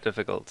is quite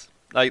difficult.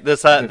 Like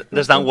there's difficult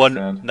to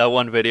understand. that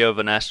one video of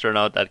an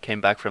astronaut that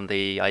came back from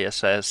the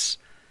ISS,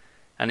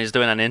 and he's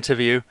doing an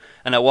interview,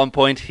 and at one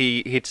point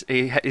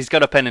he's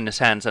got a pen in his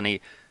hands, and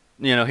he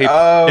you know he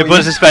Oh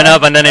puts his pen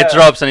up, and then it yeah,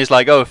 drops, and he's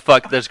like, oh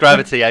fuck, there's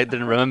gravity. I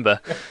didn't remember.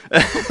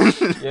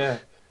 yeah,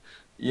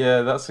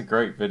 yeah. That's a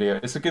great video.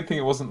 It's a good thing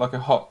it wasn't like a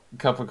hot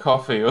cup of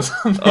coffee or Oh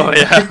something.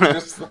 yeah.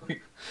 Just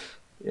like,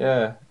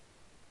 yeah.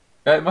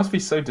 Yeah, it must be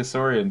so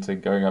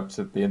disorienting going up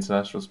to the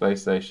International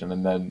Space Station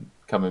and then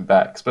coming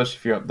back, especially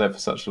if you're up there for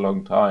such a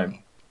long time.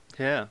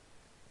 Yeah.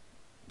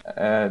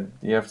 And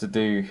you have to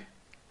do.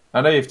 I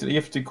know you have to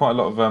do quite a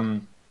lot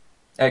of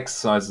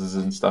exercises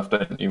and stuff,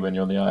 don't you, when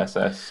you're on the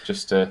ISS,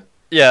 just to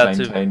Yeah,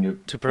 maintain your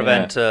to yeah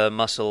prevent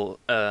muscle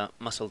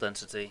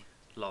density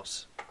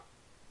loss.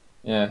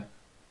 yeah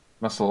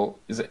muscle.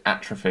 Is it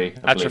atrophy?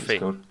 I believe it's Atrophy.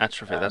 called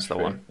Atrophy, that's the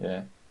atrophy. one.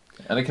 Yeah,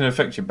 and it can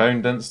affect your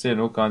bone density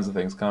and all kinds of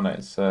things, can't it?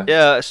 It's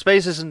Yeah,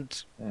 space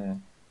isn't. yeah.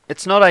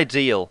 It's not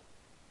ideal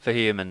for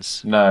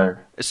humans. No,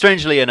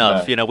 Strangely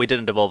enough, no, we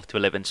didn't evolve to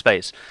live in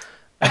space.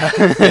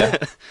 yeah,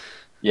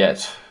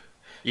 yet.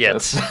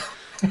 Yet.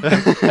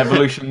 That's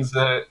evolution's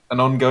an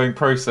ongoing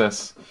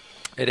process.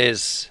 It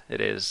is. It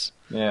is.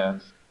 Yeah.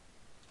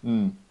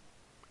 Mm.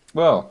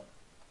 Well,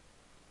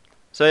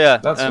 So yeah,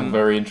 that's all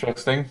very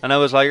interesting. and I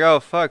was like, oh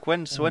fuck,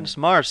 when's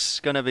Mars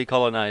gonna be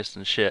colonized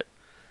and shit? Yeah.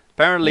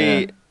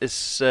 Apparently,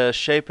 it's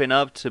shaping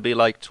up to be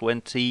like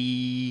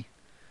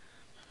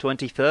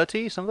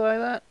 2030, something like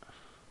that.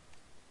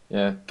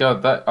 Yeah.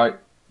 God,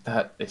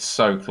 that is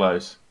so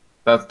close.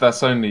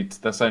 That's only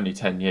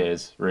 10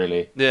 years,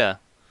 really. Yeah.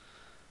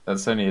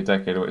 That's only a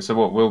decade away. So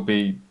what will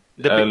be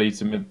The bi- early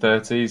to mid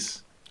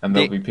 30s, and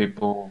there'll the be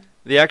people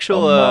the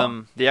actual on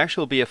Mars. the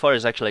actual BFR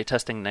is actually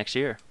testing next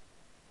year,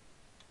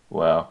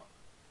 Wow.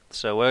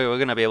 so we're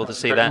gonna be able to That's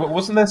see great. that.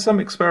 Wasn't there some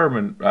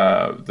experiment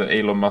that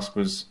Elon Musk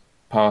was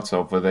part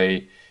of where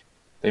they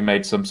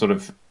made some sort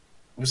of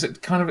was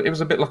it kind of? It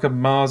was a bit like a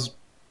Mars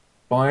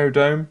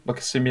biodome, like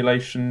a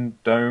simulation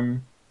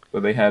dome,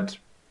 where they had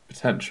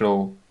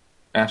potential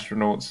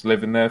astronauts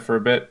living there for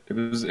a bit. It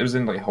was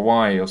in like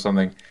Hawaii or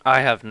something.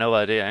 I have no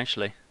idea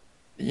actually.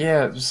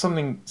 Yeah, it was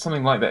something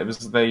like that. It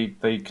was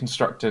they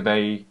constructed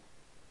a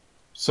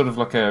sort of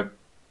like a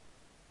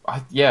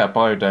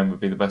biodome would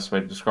be the best way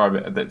to describe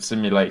it, that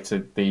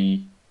simulated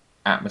the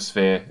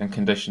atmosphere and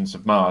conditions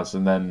of Mars,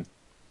 and then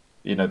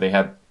they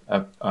had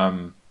a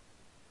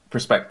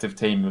prospective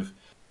team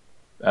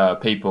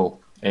of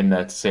people in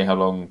there to see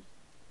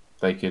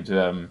they could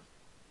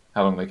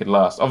how long they could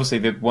last. Obviously,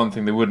 the one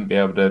thing they wouldn't be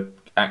able to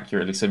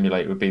accurately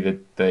simulate would be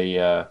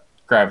the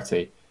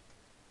gravity,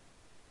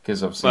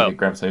 because obviously the Well,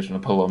 gravitational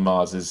pull on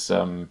Mars is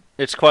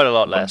it's quite a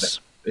lot one of the- less.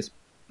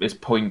 it's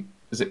point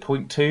is it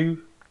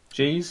 0.2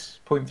 G's,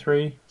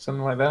 0.3,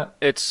 something like that.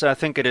 I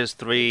think it is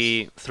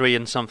It's, three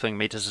and something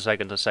meters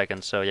a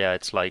second. So yeah,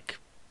 it's like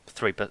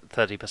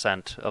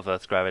 30% of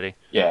Earth's gravity.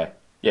 yeah,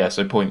 yeah.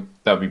 So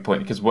that would be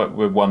point because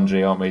we're 1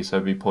 G, aren't we? So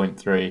it'd be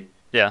 0.3.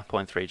 Yeah,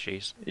 0.3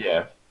 Gs.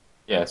 Yeah,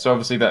 yeah. So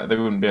obviously that they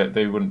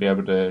wouldn't be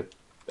able to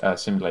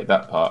simulate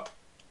that part.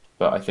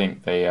 But I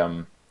think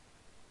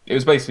it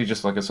was basically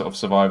just like a sort of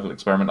survival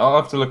experiment. I'll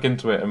have to look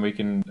into it and we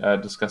can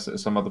discuss it at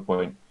some other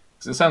point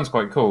because it sounds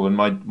quite cool. And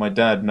my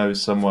dad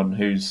knows someone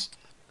whose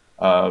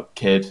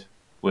kid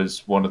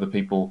was one of the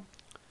people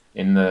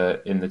in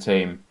the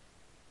team.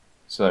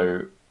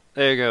 So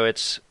There you go.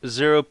 It's I'll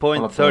have to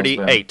ask them.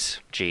 0.38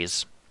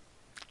 Gs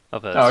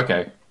of Oh, Earth.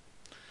 okay,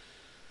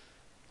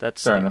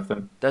 That's fair enough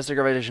then. that's the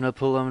gravitational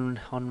pull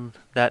on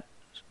that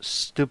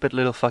stupid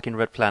little fucking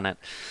red planet.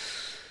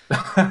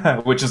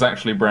 Which is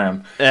actually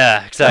brown.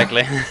 Yeah,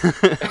 exactly.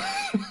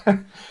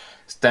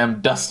 It's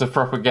damn dust of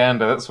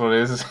propaganda. That's what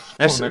it is.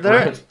 There's, Calling it there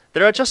red.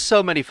 there are just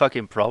so many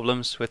fucking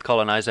problems with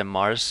colonizing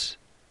Mars.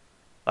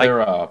 Like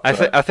There are, I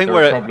but think there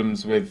are we're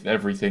problems with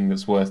everything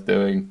that's worth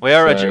doing. we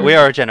are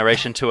a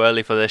generation too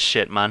early for this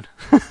shit, man.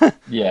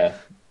 Yeah,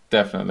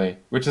 definitely.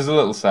 Which is a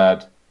little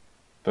sad,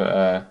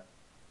 but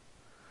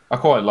I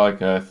quite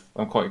like Earth.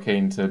 I'm quite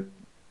keen to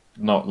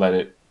not let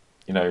it,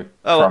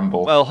 Oh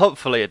crumble well,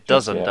 hopefully it just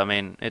doesn't. I yet.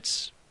 mean,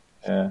 it's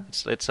Yeah.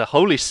 it's a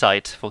holy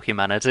site for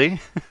humanity.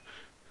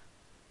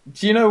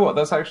 Do you know what?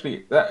 That's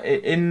actually that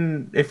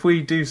in if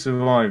we do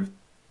survive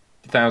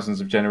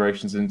thousands of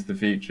generations into the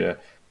future,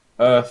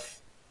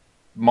 Earth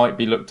might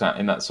be looked at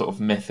in that sort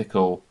of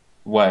mythical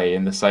way,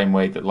 in the same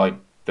way that like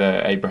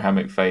the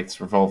Abrahamic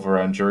faiths revolve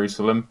around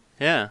Jerusalem.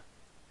 Yeah,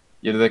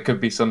 There could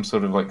be some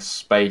sort of like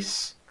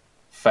space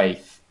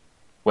faith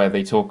where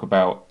they talk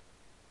about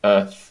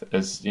Earth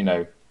as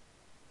like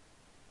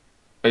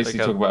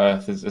basically talk about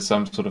Earth as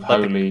some sort of like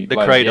holy, the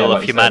like yeah, cradle of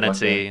like you said,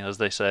 humanity, as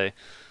they say,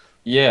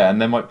 yeah, and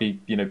there might be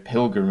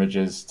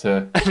pilgrimages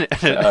to and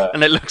Earth,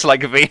 it looks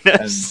like and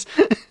Venus.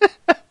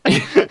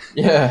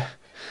 yeah,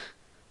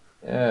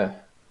 yeah.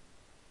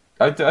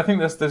 I think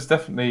there's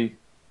definitely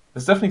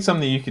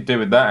something you could do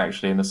with that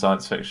actually in the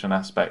science fiction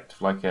aspect,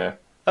 like a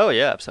Oh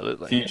yeah,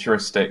 absolutely.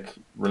 futuristic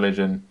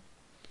religion.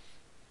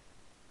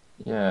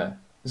 Yeah,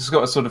 this has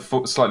got a sort of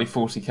slightly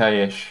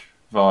 40K-ish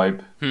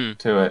vibe Hmm.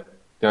 to it.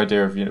 The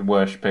idea of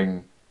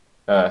worshipping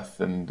Earth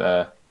and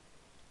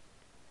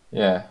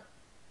yeah.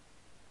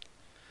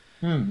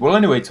 Well,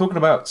 anyway, talking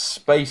about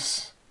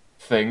space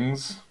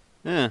things,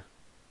 Yeah.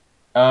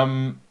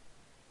 um,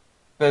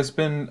 there's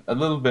been a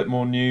little bit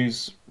more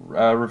news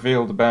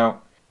revealed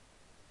about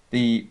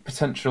the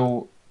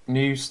potential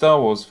new Star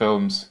Wars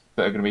films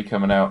that are going to be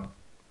coming out,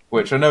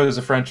 which I know is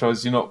a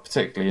franchise you're not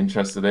particularly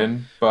interested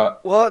in,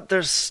 but What?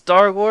 There's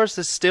Star Wars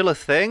is still a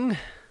thing?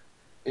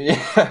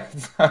 yeah,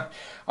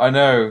 I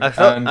know. I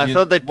And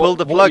thought they'd pulled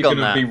the what plug you're on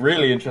going to that. be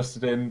really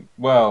interested in,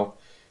 well,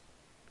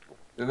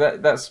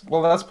 that's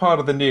part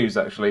of the news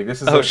actually.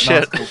 This is Oh an shit.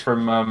 article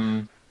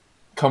from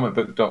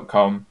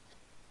comicbook.com,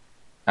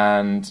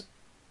 and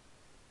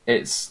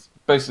it's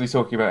basically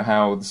talking about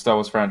how the Star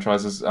Wars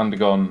franchise has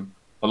undergone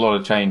a lot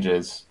of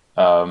changes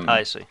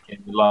I see.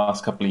 in the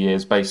last couple of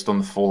years based on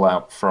the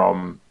fallout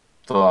from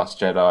The Last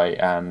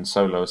Jedi and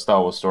Solo: A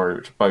Star Wars Story,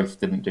 which both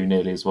didn't do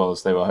nearly as well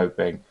as they were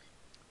hoping.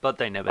 But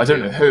they never I don't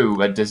do. know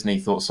who at Disney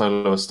thought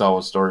Solo: A Star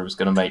Wars Story was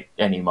going to make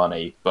any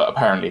money, but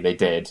apparently they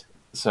did.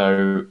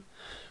 So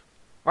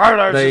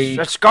Well, they,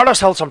 it's gotta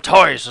sell some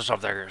toys or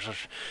something.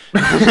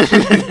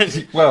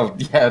 well,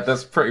 yeah,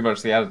 that's pretty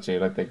much the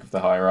attitude I think of the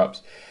higher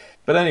ups.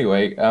 But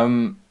anyway,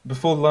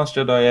 before The Last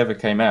Jedi ever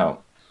came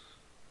out,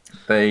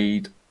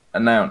 they'd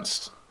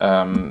announced,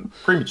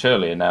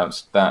 prematurely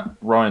announced, that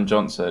Ryan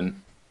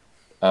Johnson,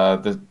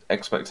 the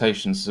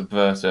expectations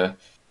subverter,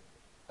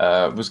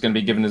 was going to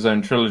be given his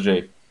own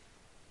trilogy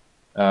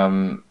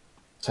to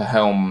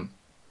helm,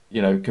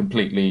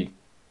 completely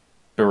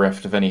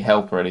bereft of any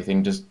help or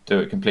anything, just do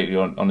it completely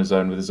on his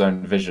own with his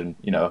own vision,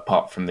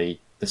 apart from the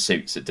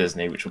suits at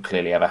Disney, which will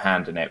clearly have a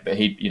hand in it, but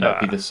he'd, be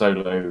the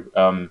solo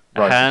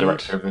writer hand?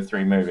 director of the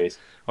three movies.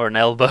 Or an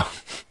elbow.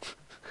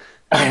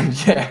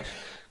 And yeah,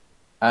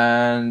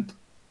 and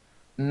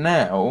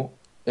now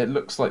it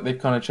looks like they've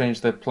kind of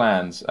changed their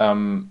plans.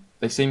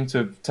 They seem to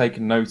have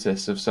taken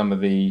notice of some of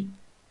the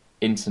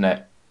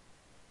internet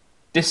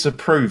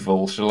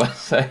disapproval, shall I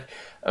say,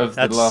 of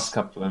the last That's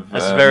couple of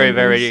that's very movies.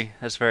 very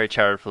that's very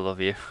charitable of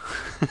you.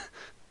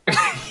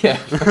 Yeah,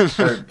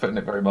 putting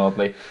it very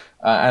mildly,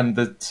 and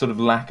the sort of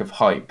lack of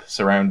hype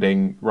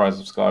surrounding Rise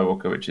of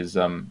Skywalker, which is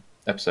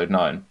episode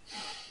 9.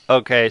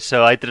 Okay,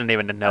 so I didn't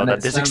even know And that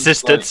it this sounds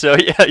existed. like, So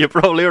yeah, you're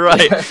probably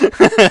right.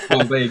 yeah,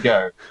 well, there you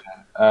go.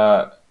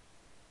 Uh,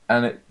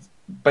 and it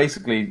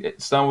basically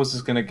Star Wars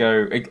is going to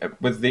go,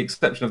 with the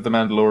exception of the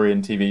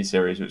Mandalorian TV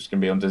series, which is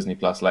going to be on Disney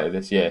Plus later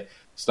this year.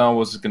 Star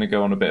Wars is going to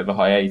go on a bit of a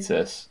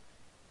hiatus,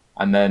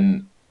 and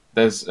then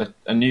there is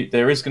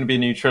going to be a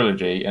new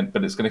trilogy,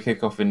 but it's going to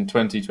kick off in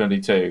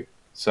 2022.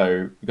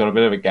 So we've got a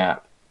bit of a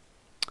gap.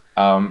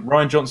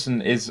 Ryan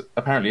Johnson is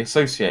apparently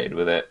associated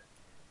with it,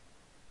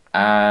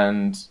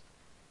 and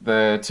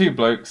the two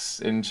blokes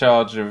in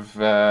charge of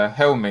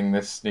helming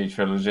this new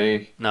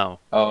trilogy No,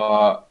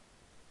 are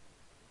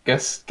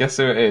guess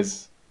who it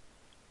is?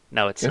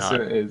 no, it's Guess who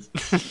not. it is?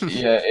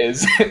 Yeah, it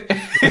is.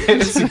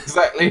 It's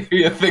exactly who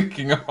you're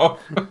thinking of.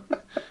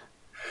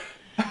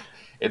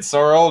 It's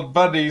our old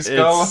buddy,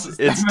 Skull.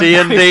 It's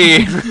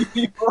D&D.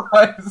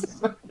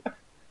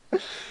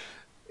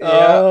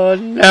 Yeah. Oh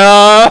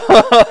no!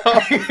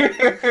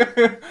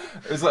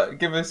 It's like,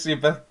 give us your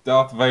best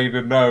Darth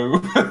Vader, no.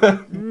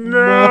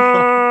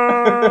 No.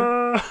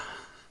 No!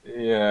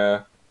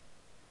 Yeah.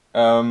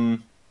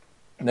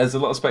 There's a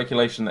lot of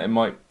speculation that it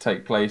might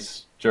take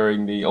place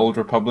during the Old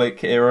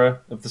Republic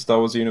era of the Star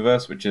Wars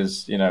universe, which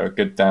is, a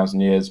good 1,000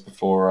 years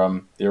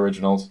before the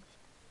originals.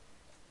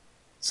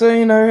 So,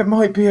 it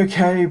might be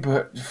okay,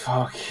 but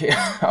fuck.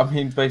 I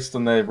mean, based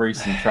on their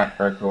recent track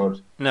record.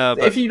 No, If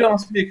but you'd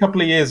asked me a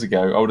couple of years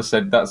ago, I would have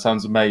said that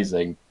sounds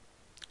amazing.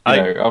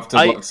 I, After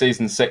I, like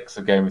season 6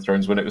 of Game of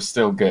Thrones when it was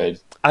still good.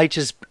 I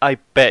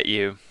bet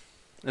you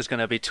there's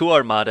gonna be two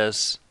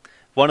armadas.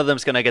 One of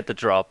them's gonna get the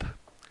drop,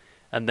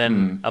 and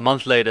then Hmm. a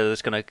month later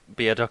there's gonna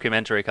be a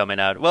documentary coming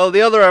out. Well,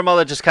 the other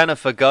armada just kind of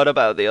forgot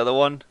about the other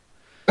one.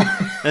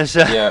 And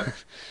so, Yeah,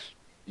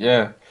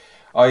 yeah.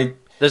 I,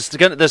 there's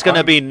gonna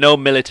I'm be no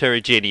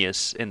military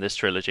genius in this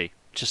trilogy.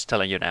 Just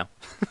telling you now.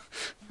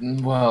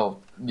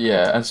 Well,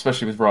 yeah, and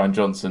especially with Ryan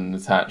Johnson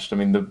attached. I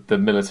mean, the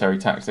military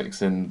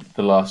tactics in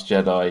The Last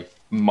Jedi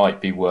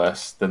might be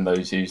worse than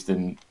those used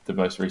in the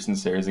most recent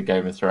series of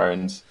Game of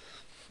Thrones.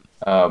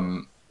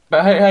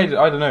 But hey, I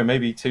don't know.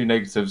 Maybe two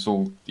negatives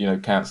will,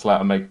 cancel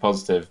out and make a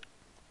positive.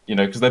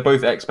 Because they're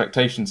both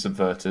expectation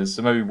subverters.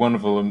 So maybe one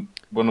of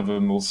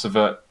them will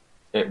subvert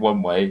it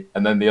one way,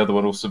 and then the other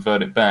one will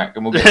subvert it back,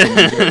 and we'll get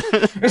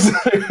something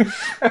good.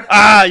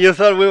 Ah, you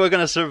thought we were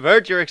gonna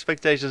subvert your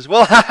expectations.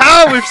 Well,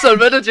 haha, we've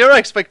subverted your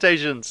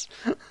expectations.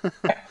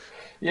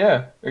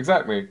 Yeah,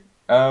 exactly.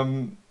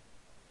 So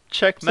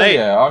Checkmate.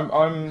 yeah,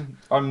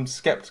 I'm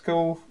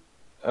skeptical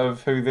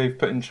of who they've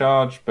put in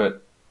charge,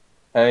 but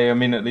hey, I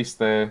mean, at least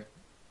they're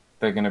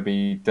going to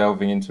be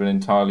delving into an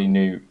entirely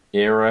new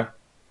era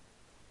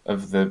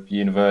of the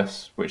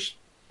universe, which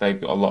they've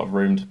got a lot of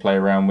room to play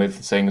around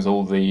with, seeing as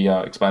all the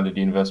expanded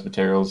universe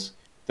materials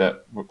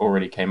that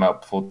already came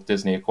out before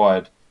Disney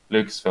acquired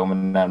Lucasfilm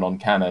and now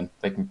non-canon.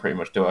 They can pretty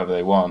much do whatever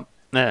they want.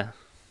 Yeah,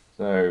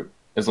 So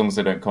as long as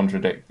they don't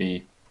contradict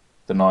the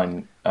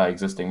 9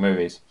 existing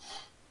movies.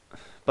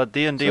 but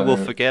D&D will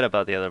So forget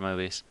about the other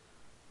movies.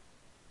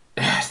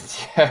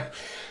 yeah,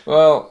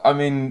 well, I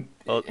mean,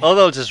 Or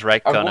they'll just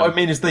retcon what them. I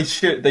mean is they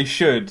should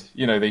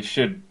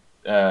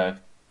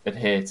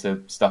adhere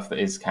to stuff that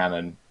is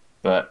canon.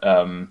 But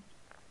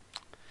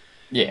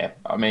yeah,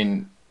 I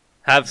mean,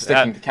 Have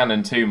sticking to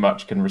canon too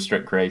much can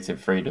restrict creative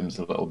freedoms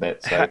a little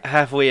bit. So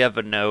have we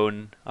ever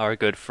known our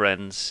good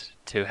friends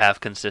to have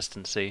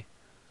consistency?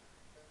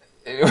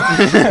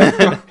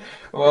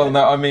 well,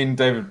 no, I mean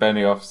David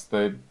Benioff's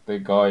the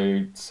guy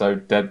who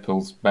sewed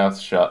Deadpool's mouth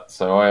shut,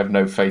 so I have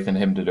no faith in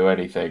him to do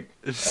anything.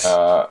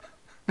 Uh,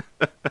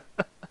 but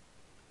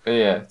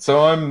yeah, so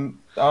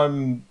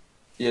I'm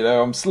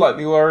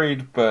slightly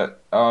worried,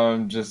 but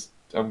I'm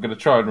going to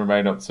try and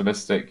remain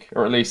optimistic,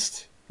 or at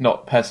least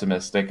not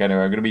pessimistic. Anyway,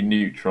 I'm going to be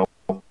neutral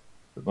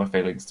with my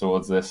feelings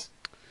towards this.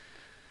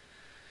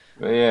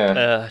 But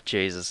yeah,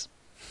 Jesus.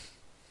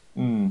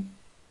 mm.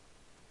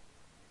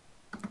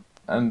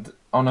 And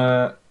on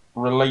a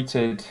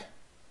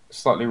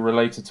slightly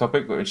related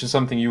topic, which is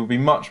something you will be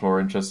much more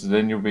interested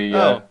in,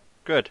 Oh,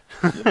 good.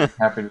 you'll be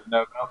happy to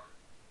know about.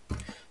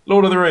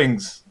 Lord of the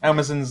Rings,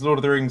 Amazon's Lord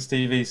of the Rings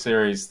TV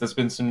series. There's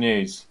been some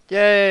news.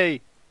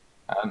 Yay!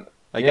 And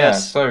I yeah,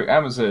 guess. so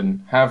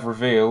Amazon have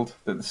revealed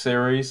that the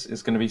series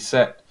is going to be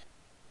set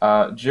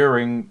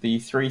during the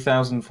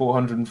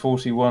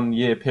 3,441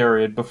 year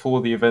period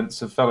before the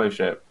events of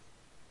Fellowship.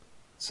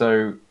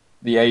 So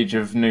the Age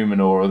of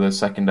Numenor, or the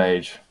Second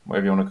Age,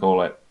 whatever you want to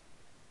call it.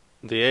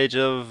 The age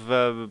of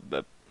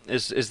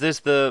is this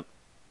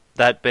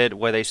that bit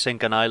where they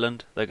sink an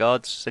island? The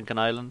gods sink an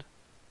island.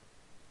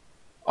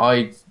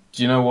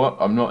 Do you know what?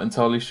 I'm not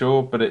entirely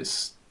sure, but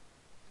it's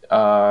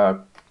uh,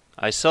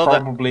 I saw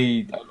that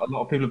probably a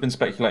lot of people have been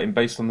speculating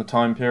based on the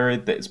time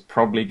period that it's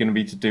probably going to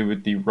be to do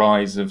with the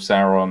rise of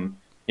Sauron.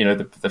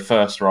 The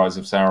first rise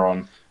of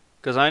Sauron.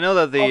 because I know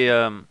that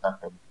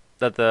the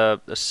that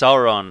the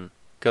Sauron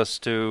goes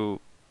to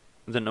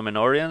the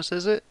Numenorians,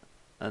 is it?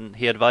 And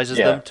he advises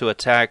them Yeah. to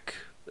attack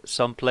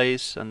some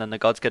place, and then the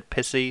gods get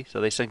pissy, so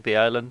they sink the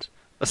island,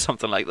 or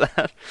something like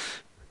that.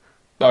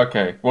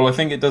 Okay. Well, I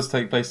think it does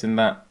take place in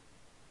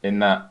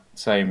that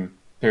same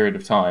period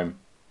of time,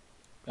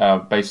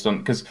 based on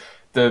because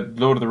the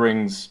Lord of the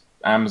Rings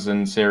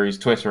Amazon series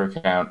Twitter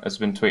account has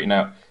been tweeting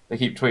out. They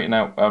keep tweeting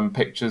out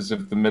pictures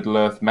of the Middle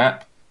Earth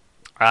map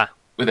Ah,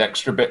 with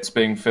extra bits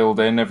being filled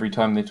in every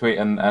time they tweet,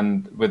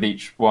 and with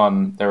each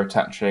one they're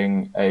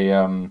attaching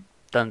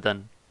dun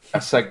dun. a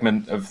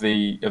segment of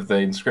the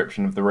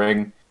inscription of the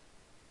ring.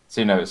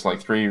 So it's like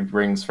 3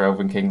 rings for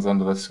Elven Kings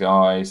under the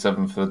sky,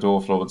 7 for the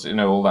Dwarf Lords,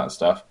 all that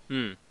stuff.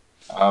 Hmm.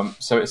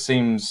 So it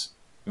seems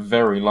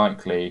very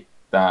likely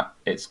that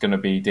it's going to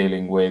be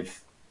dealing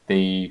with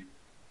the,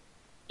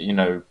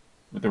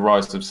 with the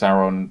rise of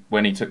Sauron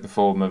when he took the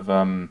form of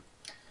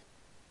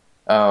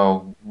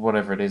oh,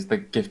 whatever it is, the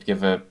gift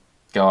giver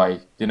guy.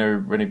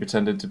 When he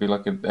pretended to be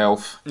like an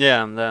elf.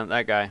 Yeah,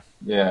 that guy.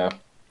 Yeah,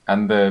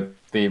 and the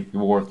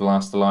War of the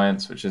Last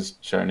Alliance, which is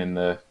shown in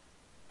the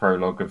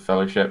prologue of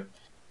Fellowship.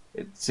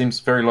 It seems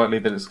very likely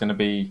that it's going to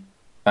be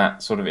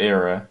that sort of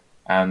era,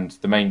 and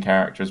the main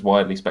character is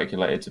widely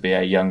speculated to be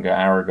a younger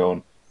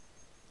Aragorn.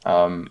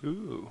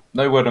 Ooh.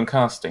 No word on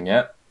casting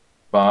yet,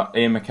 but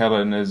Ian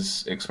McKellen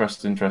has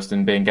expressed interest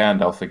in being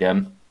Gandalf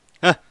again,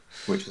 Huh.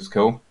 which is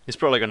cool. He's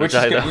probably going to Which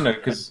is die good, though.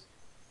 because,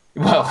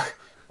 well,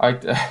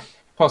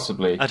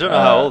 possibly. I don't know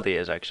how old he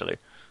is actually.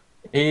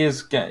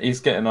 He's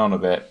getting on a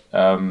bit,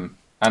 and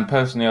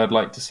personally, I'd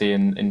like to see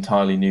an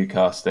entirely new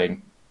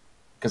casting,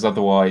 because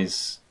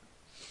otherwise,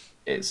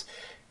 it's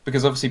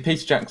because obviously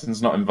Peter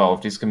Jackson's not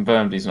involved. He's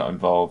confirmed he's not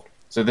involved.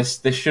 So this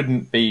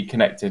shouldn't be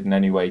connected in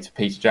any way to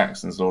Peter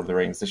Jackson's Lord of the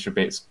Rings. This should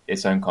be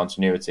its own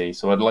continuity.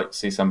 So I'd like to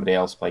see somebody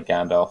else play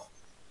Gandalf,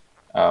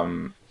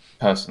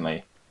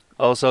 personally.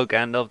 Also,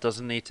 Gandalf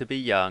doesn't need to be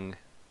young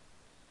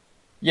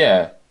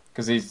Yeah,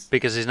 because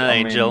because he's an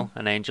angel,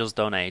 and angels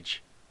don't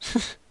age.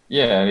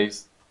 yeah,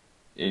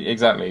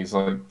 exactly. He's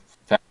like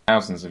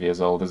thousands of years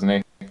old, isn't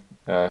he?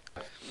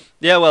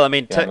 Yeah, well, I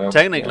mean, Gandalf,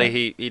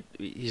 technically,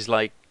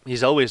 yeah.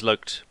 he's always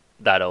looked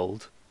that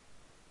old.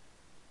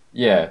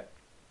 Yeah,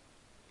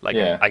 Like,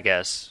 yeah. I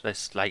guess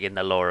it's like in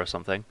the lore or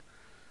something.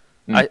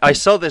 Mm. I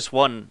saw this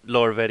one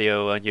lore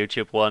video on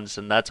YouTube once,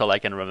 and that's all I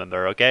can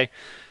remember. Okay.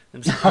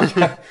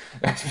 Okay.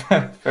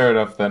 Fair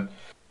enough then.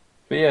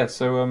 But yeah,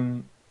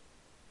 so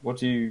what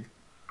do you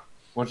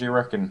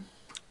reckon?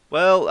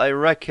 Well, I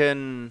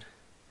reckon.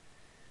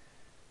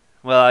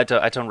 Well, I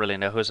don't really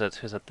know who's at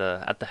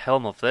the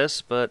helm of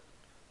this, but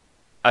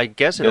I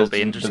guess it'll be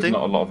There's interesting.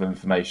 not a lot of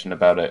information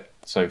about it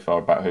so far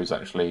about who's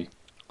actually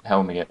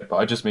helming it, but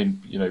I just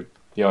mean,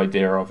 the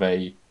idea of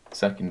a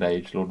second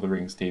age Lord of the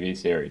Rings TV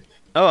series.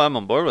 Oh, I'm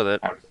on board with it.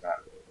 How does that?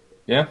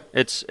 Yeah?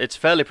 It's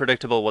fairly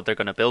predictable what they're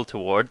going to build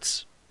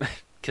towards,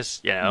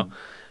 because Mm.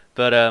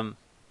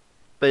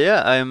 but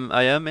yeah,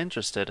 I am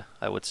interested.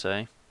 I would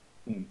say.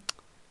 Mm.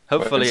 But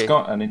it's Hopefully,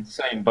 got an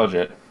insane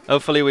budget.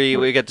 hopefully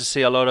we get to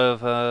see a lot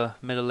of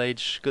Middle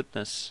Age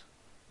goodness,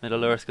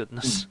 Middle Earth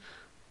goodness.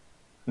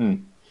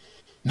 Mm.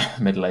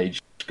 Middle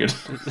aged. Good.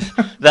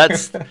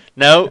 That's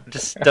no,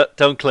 just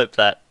don't clip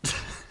that.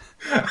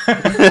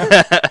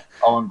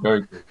 Oh, I'm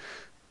going to.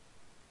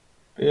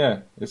 But yeah,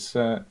 it's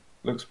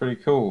looks pretty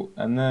cool.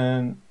 And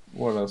then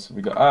what else have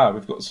we got?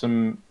 We've got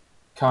some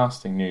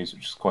casting news,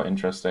 which is quite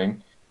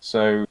interesting.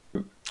 So,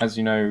 as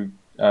you know,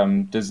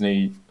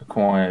 Disney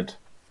acquired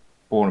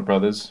Warner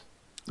Brothers.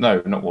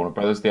 No, not Warner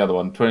Brothers. The other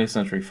one, 20th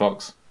Century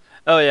Fox,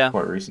 Oh yeah,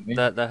 quite recently,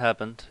 that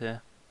happened. Yeah.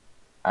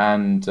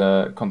 and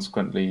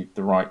consequently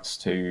the rights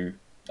to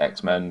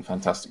X-Men,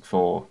 Fantastic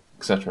Four,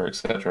 etc.,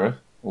 etc.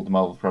 All the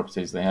Marvel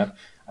properties they have.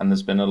 And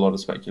there's been a lot of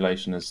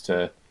speculation as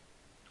to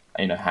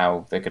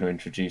how they're going to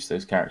introduce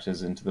those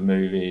characters into the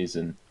movies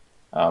and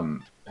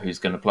who's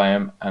going to play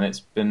them. And it's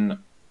been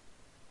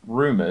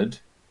rumored,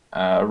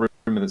 a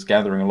rumor that's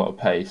gathering a lot of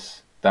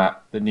pace,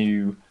 that the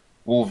new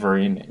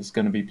Wolverine is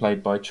going to be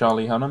played by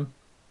Charlie Hunnam.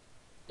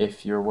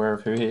 If you're aware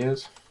of who he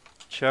is,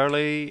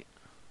 Charlie,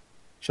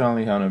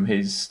 Charlie Hunnam.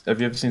 Have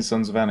you ever seen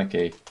Sons of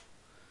Anarchy?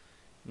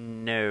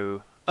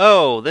 no.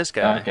 Oh, this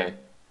guy. Okay,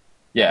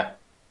 yeah,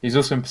 he's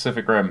also in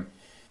Pacific Rim.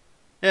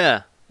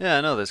 Yeah, yeah,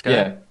 I know this guy.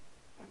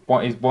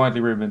 Yeah, he's widely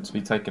rumored to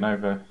be taken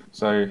over.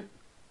 So,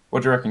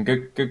 what do you reckon?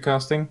 Good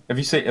casting. Have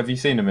you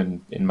seen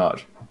him in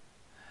much?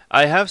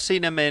 I have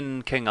seen him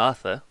in King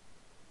Arthur,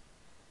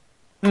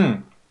 Hmm.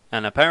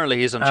 and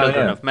apparently he's on Oh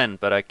Children yeah. of Men,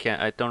 but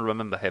I don't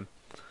remember him.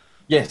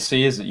 Yes,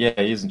 he is. Yeah,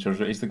 he is in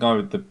Children. He's the guy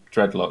with the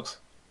dreadlocks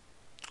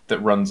that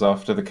runs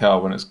after the car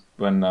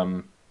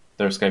when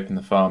they're escaping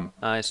the farm.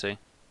 I see.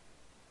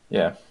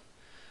 Yeah.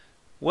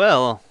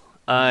 Well,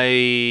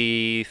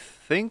 I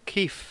think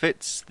he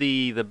fits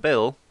the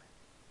bill.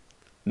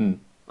 Hmm.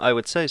 I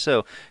would say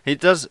so. He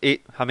does.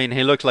 I mean,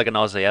 he looks like an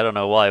Aussie. I don't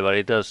know why, but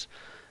he does.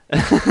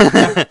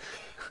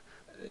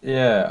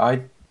 Yeah,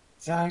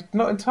 I'm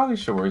not entirely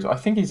sure where he's. I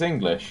think he's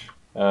English.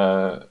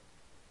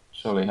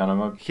 Charlie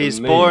Hunnam, I He's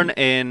believe. born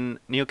in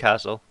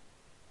Newcastle.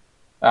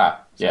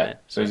 Ah, yeah.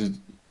 So, So so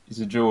he's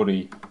a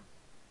Geordie,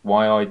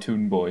 YI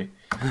Toon Boy.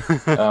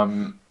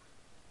 Um,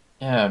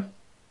 yeah.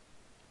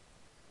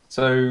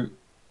 So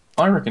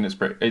I reckon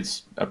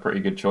it's a pretty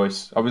good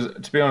choice.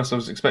 To be honest, I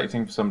was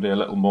expecting for somebody a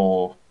little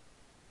more,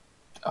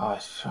 a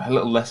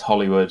little less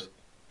Hollywood.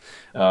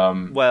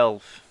 Um,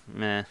 well,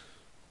 meh.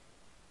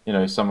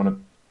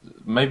 Someone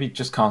maybe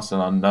just cast an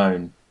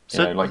unknown.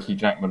 So, Like Hugh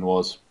Jackman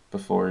was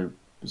before he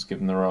was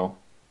given the role.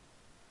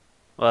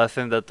 well, I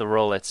think that the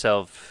role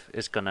itself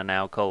is gonna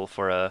now call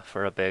for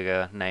a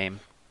bigger name.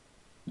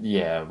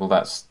 Yeah, well,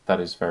 that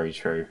is very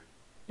true.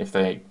 If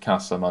they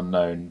cast some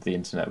unknown, the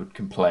internet would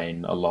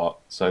complain a lot.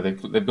 So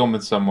they've gone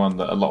with someone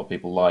that a lot of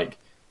people like,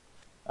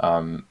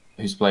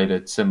 who's played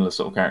a similar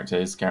sort of character.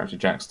 His character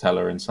Jax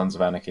Teller in Sons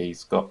of Anarchy.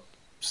 He's got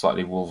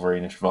slightly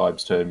Wolverine-ish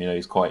vibes to him.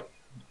 He's quite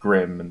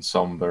grim and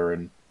somber,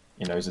 and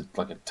he's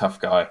like a tough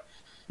guy.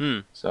 Hmm.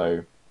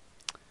 So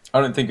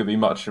I don't think it'd be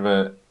much of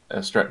a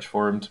stretch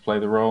for him to play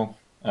the role.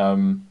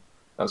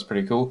 That's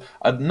pretty cool.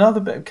 Another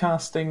bit of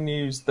casting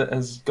news that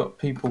has got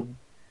people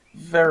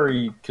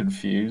very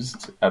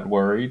confused and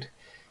worried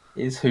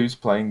is who's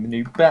playing the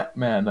new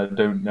Batman. I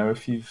don't know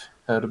if you've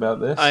heard about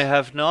I this.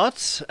 have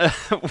not.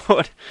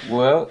 What?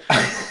 Well,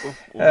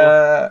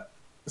 What?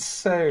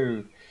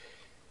 so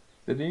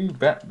the new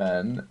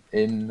Batman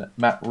in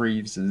Matt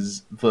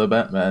Reeves's The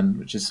Batman,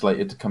 which is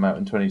slated to come out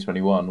in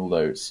 2021,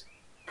 although it's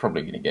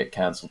probably going to get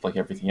cancelled like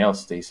everything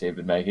else DC have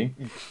been making,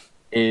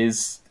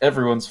 is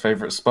everyone's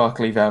favourite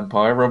sparkly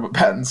vampire, Robert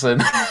Pattinson,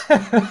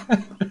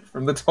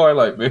 from the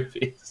Twilight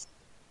movies.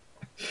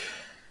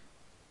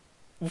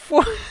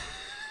 What?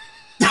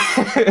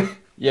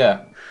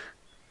 Yeah.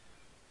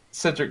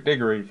 Cedric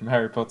Diggory from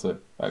Harry Potter,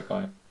 that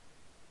guy.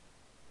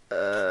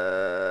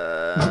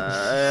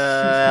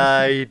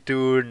 I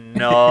do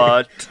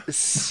not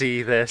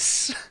see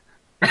this.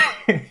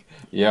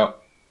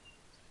 Yep.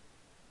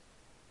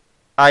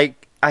 I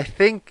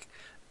think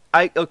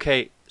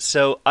okay.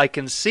 So I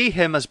can see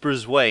him as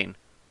Bruce Wayne.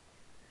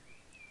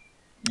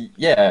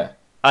 Yeah.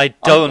 I I,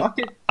 don't. I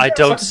could, I yes, I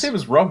don't. could see him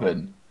as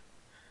Robin.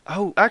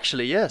 Oh,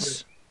 actually,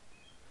 yes.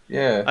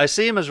 Yeah. I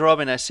see him as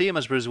Robin. I see him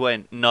as Bruce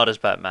Wayne, not as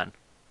Batman.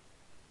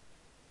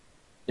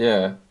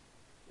 Yeah.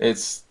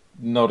 It's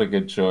not a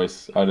good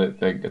choice, I don't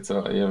think.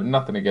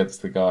 Nothing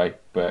against the guy,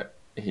 but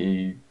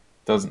he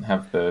doesn't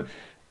have the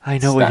I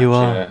know what you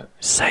are. stature.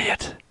 Say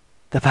it.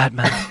 The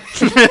Batman.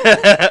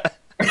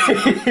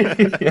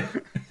 Yeah.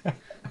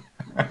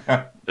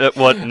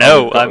 What? I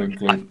No, would not I'm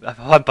include. a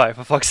vampire,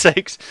 for fuck's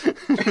sakes.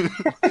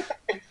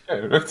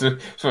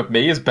 So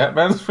me as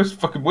Batman was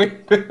fucking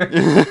weird.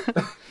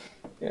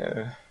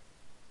 Yeah.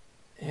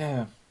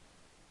 Yeah.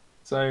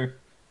 So,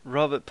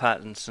 Robert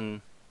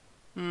Pattinson.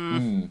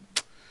 hmm.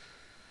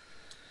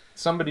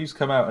 Somebody who's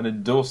come out and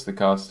endorsed the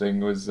casting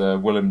was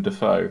Willem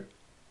Dafoe.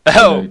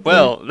 Oh,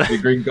 well, The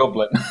Green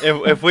Goblin.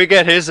 if we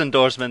get his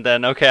endorsement,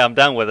 then okay, I'm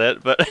down with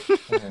it. But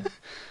Yeah.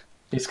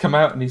 He's come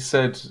out and he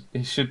said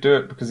he should do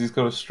it because he's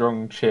got a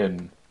strong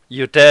chin.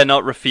 you dare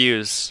not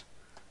refuse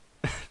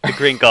the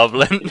Green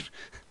Goblin.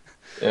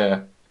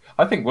 Yeah.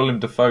 I think Willem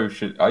Dafoe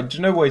should. Do you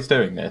know why he's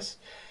doing this?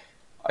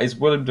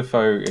 Willem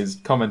Dafoe is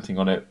commenting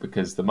on it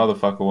because the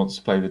motherfucker wants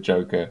to play the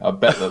Joker. I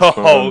bet that's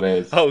what it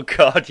is. Oh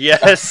God,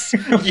 yes,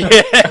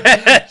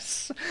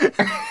 yes,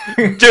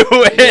 do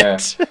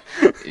it.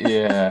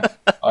 Yeah,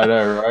 I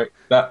know, right?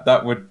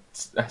 That would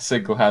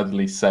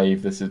single-handedly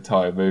save this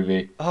entire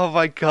movie. Oh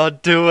my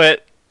God, do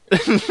it.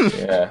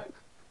 Yeah,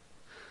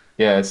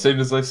 yeah. As soon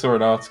as I saw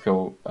an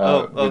article,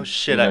 with,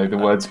 shit! the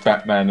words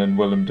Batman and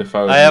Willem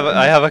Dafoe. I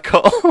have a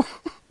call.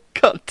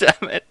 God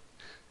damn it.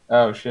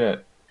 Oh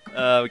shit.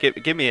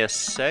 Give me a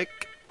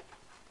sec.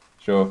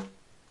 Sure.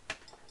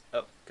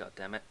 Oh God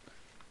damn it.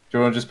 Do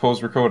you want to just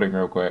pause recording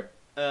real quick?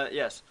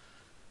 Yes.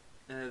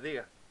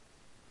 There.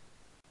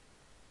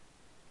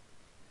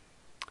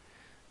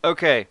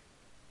 Okay,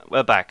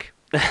 we're back.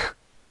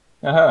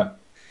 Uh-huh.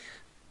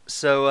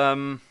 So,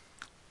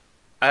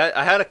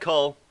 I had a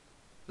call,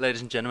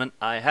 ladies and gentlemen.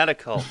 I had a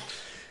call,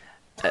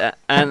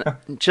 and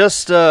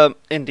just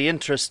in the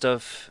interest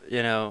of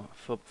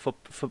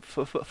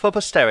for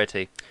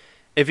posterity,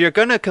 if you're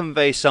gonna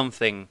convey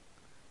something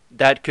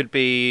that could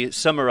be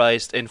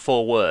summarized in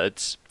 4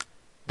 words,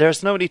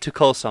 there's no need to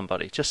call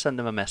somebody. Just send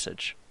them a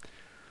message.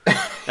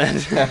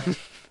 That's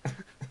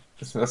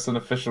an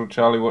official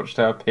Charlie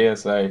Watchtower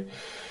PSA.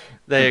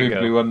 There you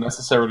People go. who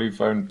unnecessarily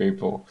phone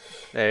people.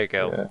 There you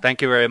go. Yeah.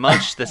 Thank you very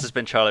much. This has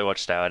been Charlie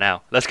Watchtower.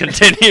 Now, let's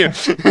continue.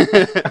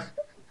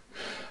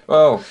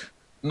 Well,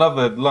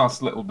 another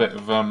last little bit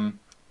of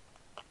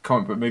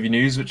comic book movie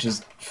news, which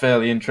is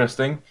fairly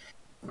interesting.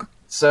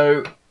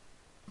 So,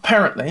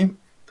 apparently,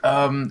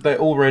 they're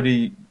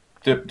already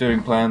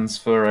doing plans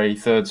for a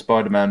third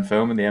Spider-Man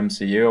film in the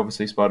MCU.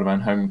 Obviously,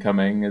 Spider-Man: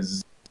 Homecoming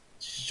has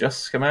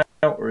just come out,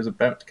 or is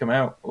about to come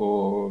out,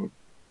 or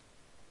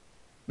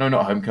no,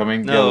 not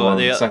Homecoming. The other one,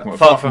 the second one,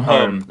 Far From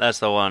Home. That's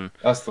the one.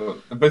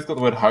 They both got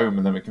the word home,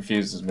 and then it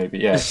confuses me. But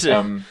yeah,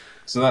 so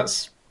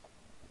that's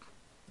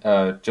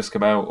just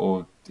come out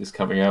or is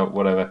coming out,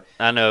 whatever.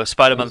 I know.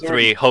 Spider-Man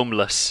 3,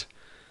 Homeless.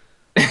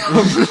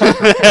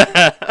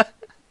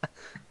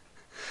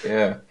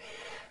 Yeah.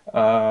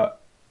 Uh,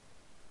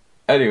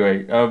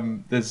 anyway,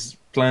 there's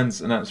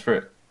plans announced for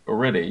it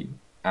already,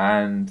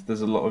 and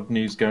there's a lot of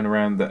news going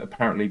around that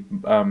apparently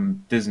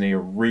Disney are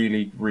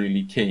really,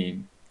 really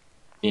keen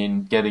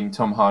in getting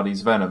Tom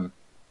Hardy's Venom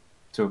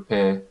to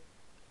appear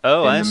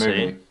Oh, in I the see.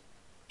 movie.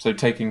 So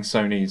taking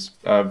Sony's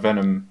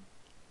Venom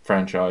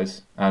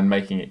franchise and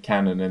making it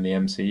canon in the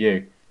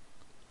MCU,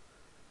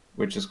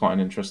 which is quite an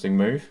interesting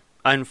move.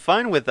 I'm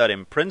fine with that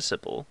in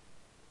principle.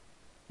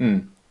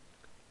 Hmm.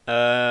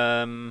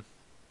 Um,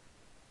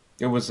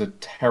 It was a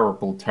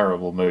terrible,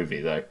 terrible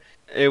movie, though.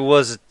 it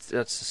was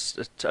it's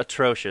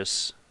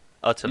atrocious,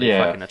 utterly Yeah.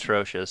 fucking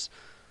atrocious.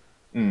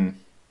 Hmm.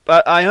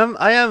 But I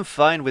am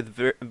fine with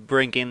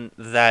bringing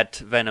that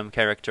Venom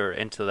character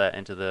into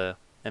the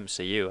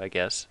MCU, I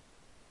guess.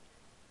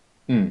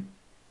 Hmm.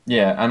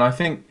 Yeah, and I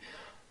think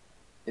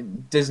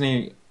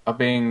Disney are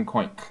being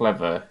quite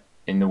clever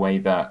in the way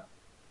that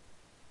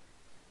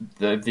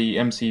the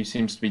MCU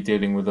seems to be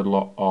dealing with a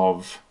lot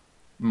of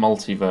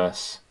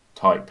multiverse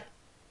type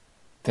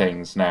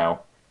things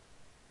now.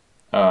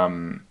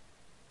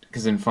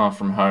 Because in Far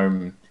From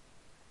Home,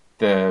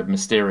 the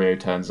Mysterio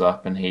turns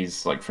up and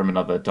he's like from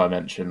another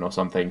dimension or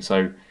something.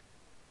 So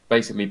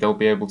basically, they'll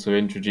be able to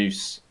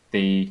introduce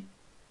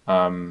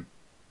um,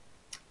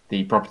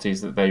 the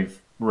properties that they've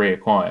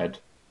reacquired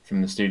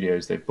from the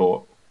studios they've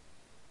bought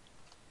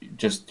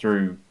just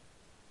through,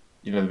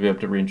 they'll be able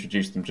to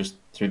reintroduce them just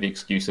through the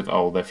excuse of,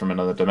 oh, they're from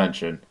another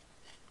dimension.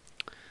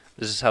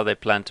 This is how they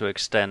plan to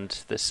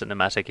extend this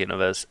cinematic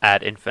universe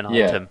ad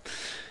Yeah, infinitum.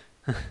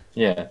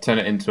 yeah, turn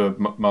it into a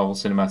Marvel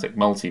Cinematic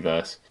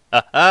Multiverse,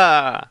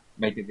 Aha!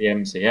 make it the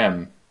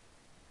MCM,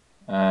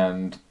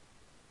 and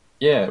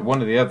yeah,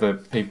 one of the other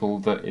people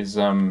that is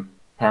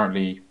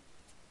apparently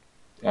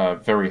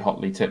very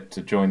hotly tipped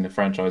to join the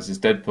franchise is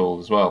Deadpool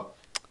as well.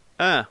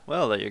 Ah,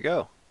 well, there you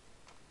go.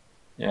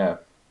 Yeah.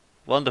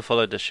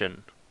 Wonderful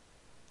addition.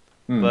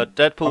 Hmm. But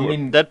I Deadpool,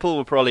 mean, Deadpool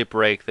will probably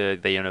break the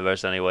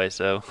universe anyway.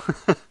 So,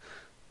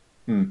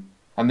 hmm.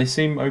 And they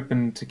seem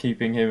open to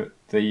keeping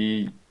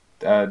the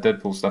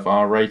Deadpool stuff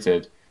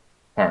R-rated,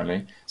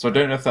 apparently. So I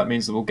don't know if that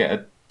means that we'll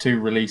get two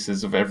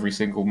releases of every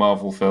single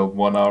Marvel film,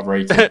 one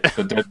R-rated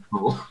for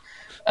Deadpool,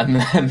 and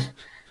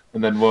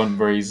then one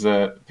where he's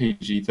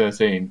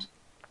PG-13.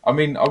 I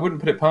mean, I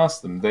wouldn't put it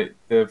past them.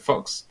 The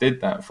Fox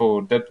did that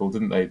for Deadpool,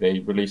 didn't they? They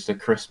released a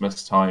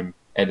Christmas time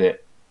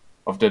edit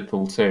of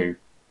Deadpool 2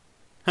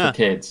 for huh?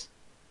 kids.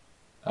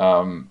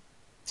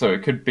 So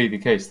it could be the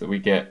case that we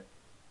get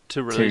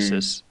Two two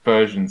releases.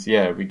 versions.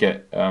 Yeah, we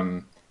get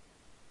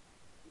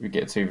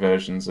two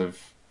versions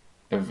of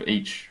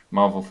each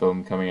Marvel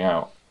film coming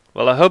out.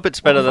 Well, I hope it's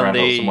better One for than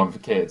adults and the one for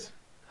kids.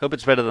 hope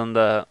it's better than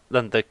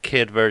the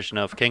kid version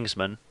of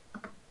Kingsman.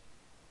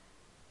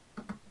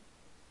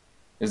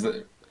 Is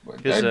that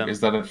Because is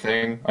that a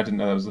thing? I didn't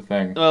know that was a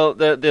thing. well,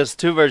 there's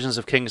two versions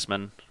of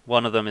Kingsman.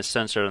 One of them is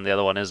censored and the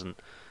other one isn't.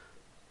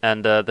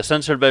 And the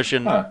censored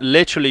version Huh.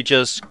 literally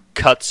just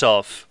cuts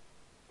off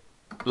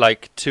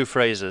like two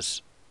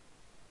phrases,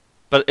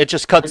 but it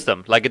just cuts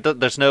them. Like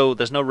there's no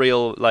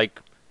real like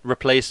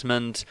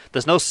replacement.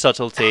 There's no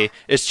subtlety.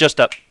 It's just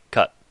a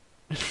cut.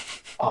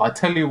 Oh, I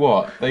tell you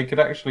what, they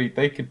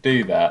could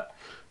do that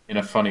in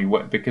a funny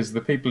way because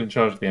the people in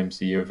charge of the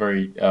MCU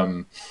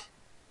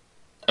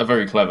are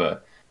very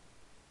clever.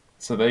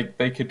 So they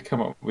could come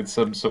up with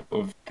some sort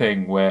of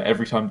thing where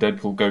every time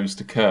Deadpool goes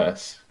to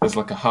curse, there's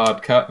like a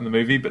hard cut in the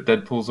movie, but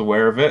Deadpool's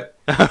aware of it.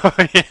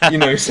 Oh,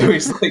 yeah. So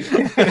he's like,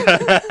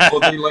 or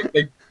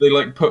they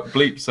like put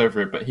bleeps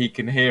over it, but he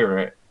can hear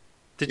it.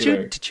 Did You you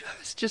know, did you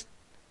just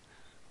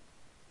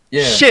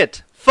yeah,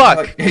 shit, fuck,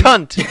 like,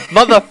 cunt,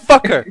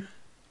 motherfucker?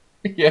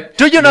 yeah.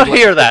 Do you He not would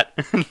hear like, that?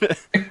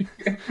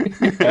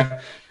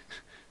 yeah.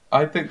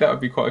 I think that would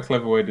be quite a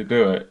clever way to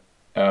do it,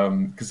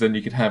 because then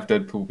you could have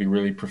Deadpool be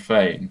really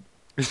profane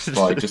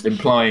by just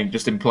implying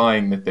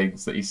the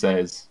things that he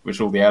says, which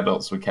all the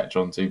adults would catch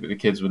on to, but the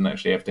kids wouldn't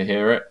actually have to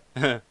hear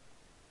it.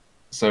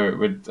 So it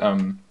would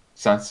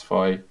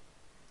satisfy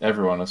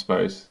everyone, I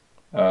suppose.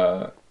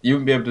 You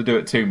wouldn't be able to do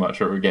it too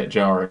much, or it would get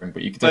jarring.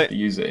 But you could But definitely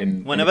use it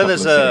in a whenever couple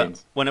there's of a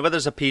scenes. whenever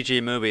there's a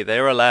PG movie,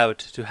 they're allowed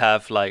to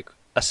have like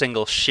a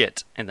single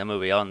shit in the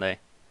movie, aren't they?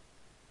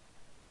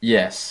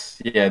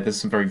 Yes, yeah. There's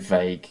some very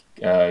vague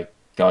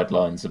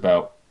guidelines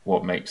about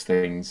what makes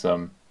things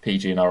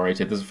PG and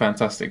R-rated. There's a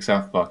fantastic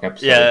South Park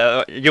episode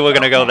Yeah, you were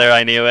gonna about go that. there.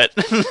 I knew it.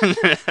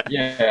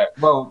 Yeah,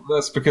 well,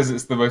 that's because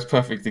it's the most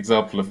perfect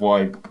example of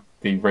why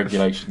the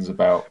regulations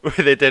about Where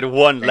they did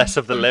one less things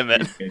of the so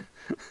limit. stupid.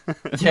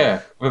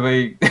 Yeah, well,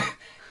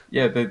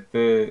 yeah,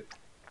 the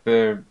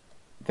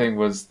thing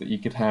was that you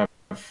could have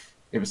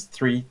it was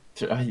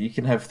you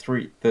can have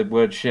the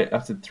word shit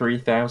uttered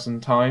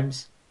 3,000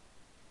 times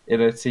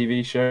in a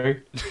TV show.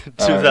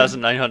 Two Uh,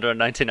 thousand nine hundred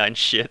ninety-nine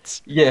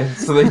shits. yeah,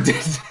 so they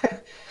did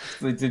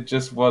they did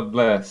just one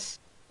less,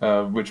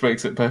 which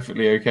makes it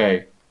perfectly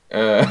okay.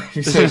 If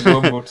you say it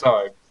one more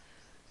time,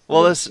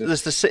 Well, then there's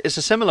just there's the, it's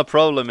a similar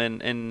problem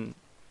in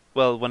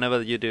well,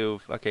 whenever you do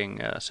fucking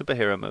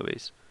superhero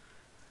movies.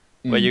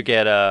 where you Mm.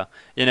 get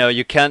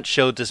you can't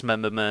show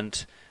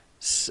dismemberment,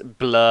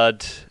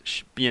 blood,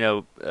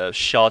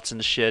 shots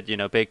and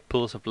shit, big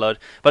pools of blood,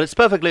 but it's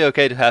perfectly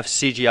okay to have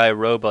CGI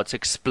robots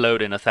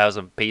explode in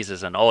 1,000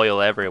 pieces and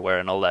oil everywhere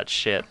and all that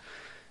shit,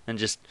 and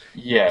just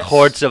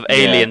hordes Yes. of Yeah.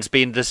 aliens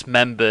being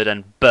dismembered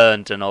and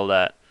burnt and all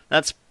that.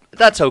 That's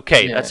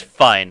okay. That's Yeah.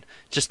 fine.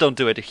 Just don't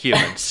do it to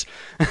humans.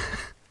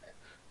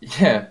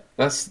 Yeah.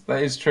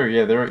 That is true.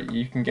 Yeah.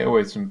 You can get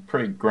away with some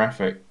pretty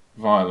graphic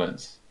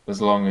violence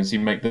as long as you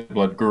make the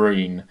blood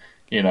green.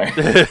 You know,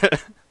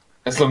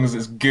 as long as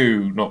it's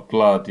goo, not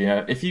blood.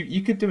 Yeah. If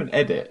you could do an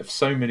edit of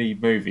so many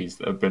movies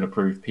that have been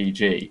approved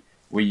PG,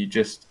 where you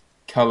just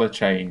color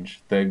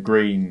change the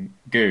green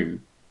goo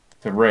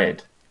to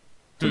red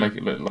to Hmm. make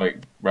it look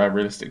like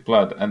realistic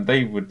blood, and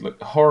they would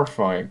look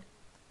horrifying.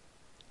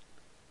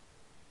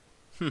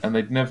 And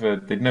they'd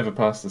never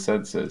pass the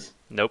censors.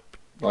 Nope.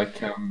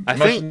 Like, I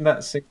think. imagine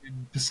that scene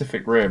in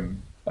Pacific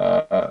Rim,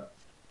 where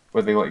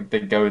they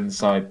go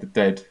inside the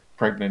dead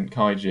pregnant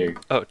kaiju,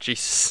 Oh,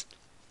 jeez.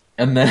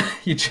 and then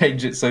you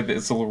change it so that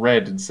it's all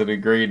red instead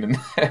of green, and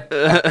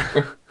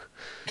can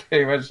you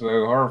imagine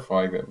how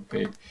horrifying that would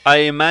be? I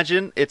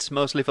imagine it's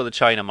mostly for the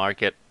China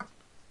market.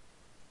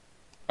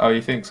 Oh,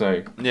 you think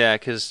so? Yeah,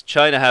 because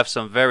China have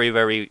some very,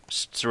 very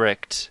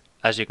strict,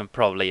 as you can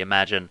probably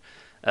imagine,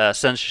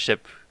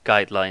 censorship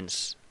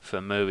guidelines for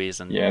movies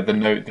and Yeah, the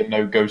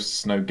no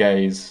ghosts, no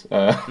gays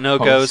no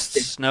policy.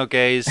 ghosts, no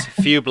gays,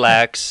 few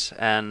blacks,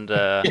 and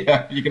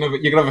Yeah, you can have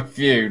a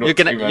few, you not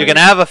can too you can many.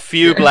 have a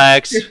few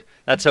blacks.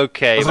 That's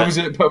okay, As long but as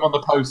you don't put them on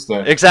the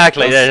poster.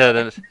 exactly,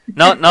 That's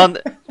not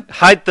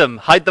hide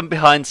them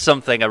behind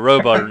something, a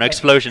robot, or an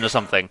explosion, or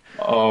something,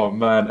 Oh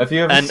man, have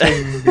you ever and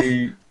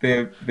seen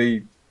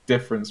the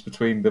difference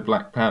between the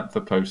Black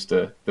Panther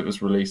poster that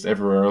was released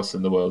everywhere else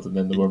in the world and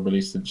then the one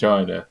released in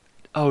China?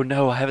 oh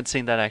no, I haven't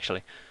seen that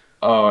actually.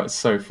 Oh, it's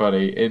so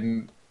funny.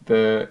 In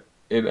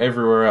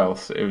everywhere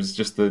else, it was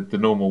just the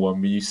normal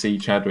one where you see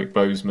Chadwick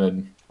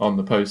Boseman on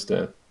the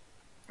poster,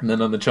 and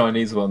then on the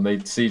Chinese one, they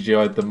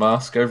CGI'd the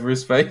mask over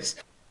his face,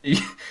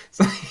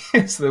 so,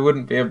 so there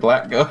wouldn't be a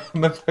black guy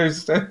on the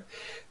poster.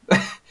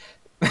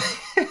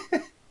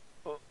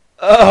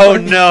 Oh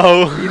Like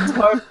no. the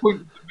entire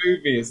point of the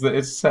movie is that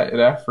it's set in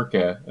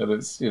Africa and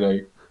it's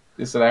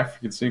an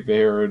African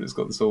superhero and it's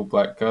got this all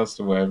black cast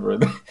or whatever.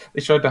 And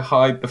they tried to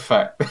hide the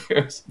fact that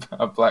it was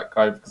about a black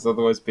guy because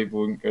otherwise people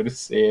wouldn't go to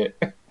see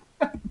it.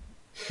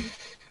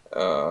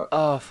 Uh,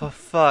 Oh, for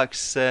fuck's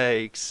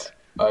sakes.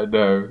 I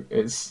know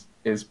it's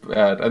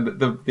bad. And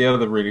the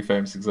other really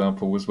famous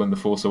example was when The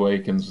Force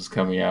Awakens was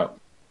coming out,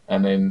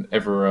 and then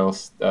everywhere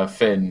else,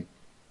 Finn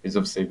is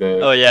obviously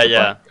Oh yeah, the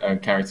black yeah.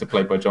 character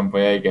played by John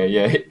Boyega.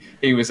 Yeah,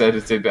 he was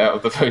edited out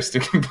of the poster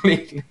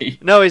completely.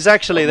 No, he's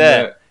actually And,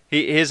 there.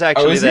 He's oh,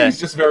 actually is he? there. He's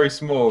just very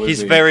small, is He's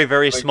he? very,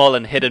 very Like, small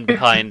and hidden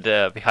behind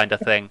a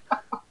thing.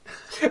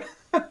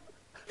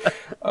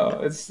 oh,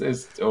 it's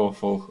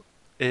awful.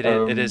 It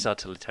is Um,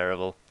 utterly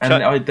terrible.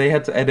 and they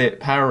had to edit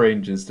Power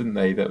Rangers, didn't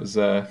they? That was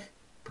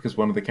because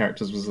one of the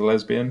characters was a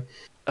lesbian.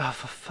 Oh,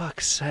 for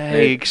fuck's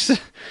They, sakes.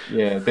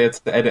 yeah, they had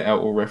to edit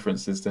out all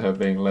references to her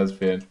being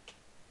lesbian.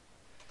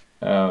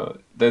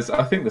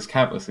 I think there's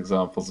countless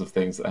examples of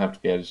things that have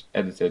to be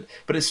edited,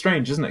 but it's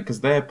strange, isn't it?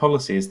 Because their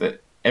policy is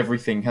that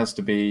everything has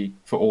to be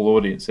for all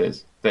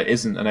audiences. There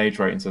isn't an age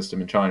rating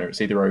system in China.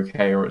 It's either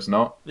okay or it's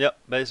not, Yep,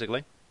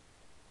 basically.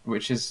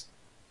 which is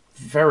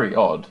very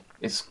odd.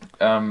 It's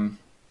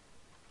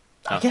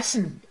I Oh. guess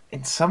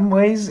in some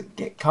ways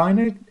it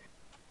kind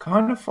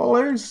of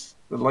follows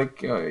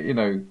like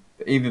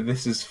either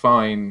this is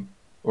fine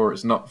or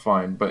it's not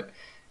fine, but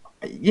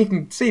you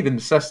can see the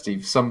necessity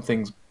of some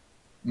things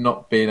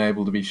not being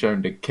able to be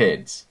shown to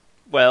kids.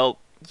 Well,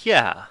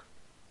 yeah.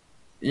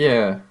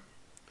 Yeah,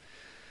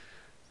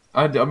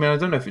 I mean I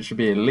don't know if it should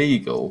be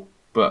illegal,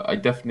 but I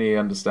definitely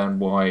understand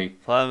why.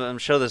 Well, I'm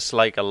sure there's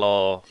like a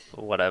law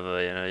or whatever.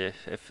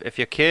 If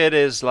your kid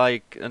is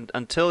like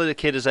until the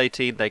kid is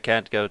 18, they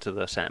can't go to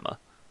the cinema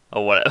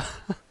or whatever.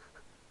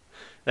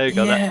 There you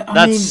go. Yeah, I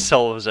That mean,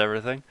 solves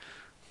everything.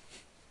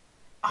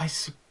 I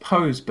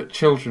suppose, but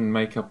children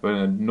make up an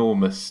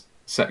enormous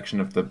section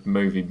of the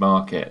movie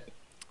market.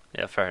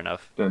 Yeah, fair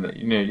enough. Then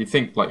you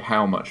think like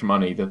how much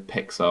money the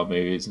Pixar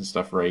movies and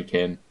stuff rake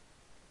in.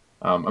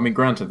 I mean,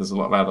 granted, there's a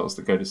lot of adults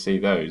that go to see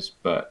those,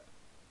 but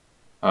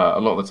a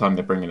lot of the time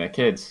they're bringing their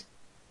kids.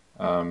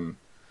 Um,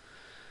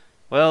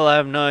 Well, I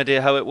have no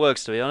idea how it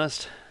works, to be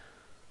honest.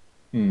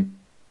 hmm.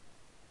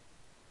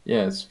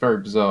 Yeah, it's very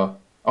bizarre.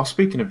 Oh,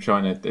 speaking of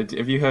China,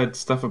 have you heard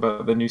stuff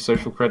about the new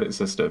social credit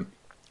system?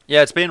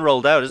 Yeah, it's being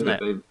rolled out, isn't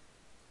That it?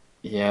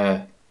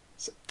 yeah,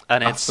 it's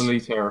And utterly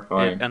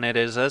terrifying. it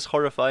is as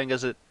horrifying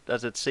as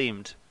it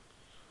seemed.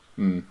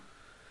 Hmm.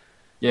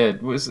 Yeah,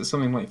 was it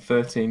something like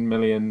 13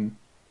 million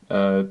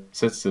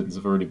citizens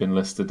have already been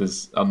listed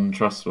as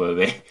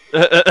untrustworthy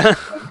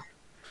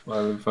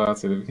by the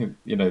party?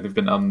 They've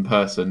been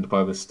unpersoned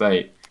by the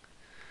state.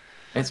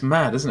 It's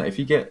mad, isn't it? If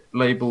you get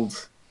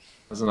labelled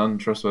as an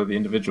untrustworthy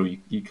individual,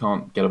 you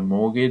can't get a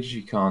mortgage,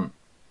 you can't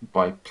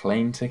buy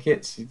plane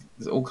tickets,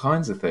 there's all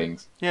kinds of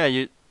things.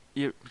 Yeah,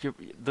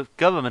 the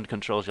government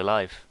controls your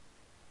life,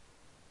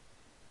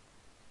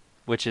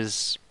 which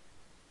is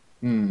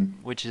Hmm.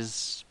 which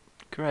is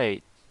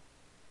great.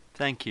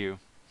 Thank you,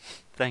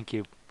 thank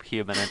you,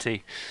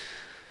 humanity.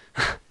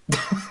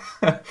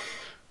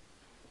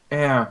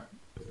 Yeah.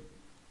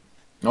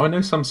 I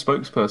know some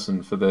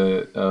spokesperson for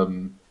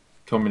the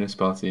Communist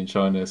Party in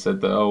China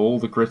said that all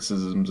the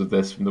criticisms of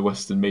this from the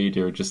Western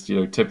media are just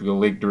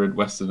typical ignorant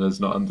Westerners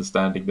not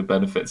understanding the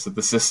benefits of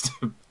the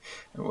system.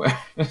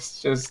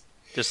 It's just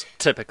Just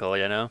typical,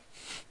 you know.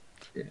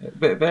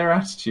 their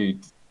attitude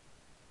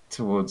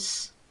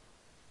towards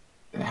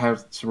how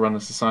to run a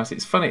society.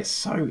 It's funny.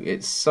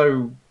 It's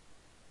so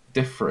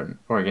different,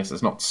 or I guess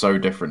it's not so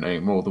different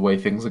anymore. The way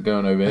things are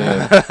going over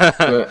here,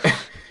 but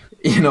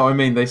I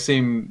mean, they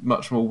seem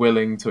much more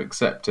willing to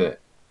accept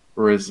it,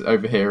 whereas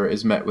over here it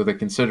is met with a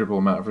considerable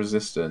amount of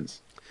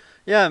resistance.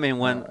 Yeah, I mean,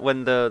 when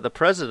Uh, the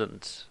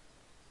president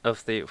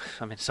of the,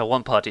 I mean, it's a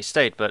one party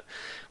state, but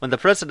when the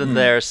president mm,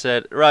 there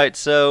said, right,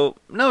 so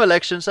no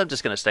elections, I'm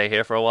just gonna stay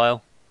here for a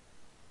while,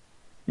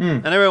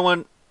 mm. and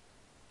everyone,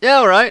 yeah,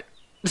 all right.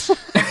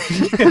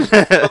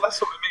 Yeah, well,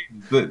 that's what I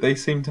mean. They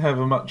seem to have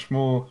a much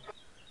more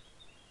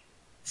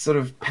sort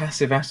of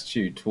passive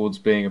attitude towards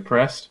being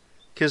oppressed.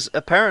 Because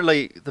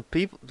apparently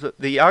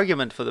the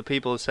argument for the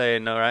people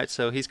saying, all right,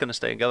 so he's going to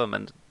stay in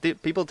government, the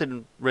people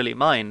didn't really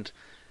mind.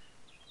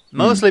 Mm,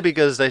 Mostly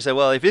because they said,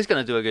 well, if he's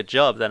going to do a good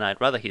job, then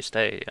I'd rather he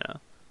stay, you know.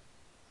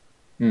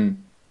 mm.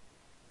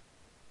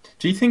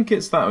 Do you think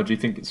it's that, or do you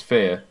think it's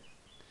fear?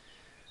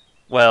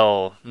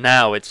 Well,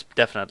 now it's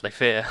definitely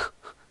fair.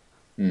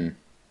 Mm.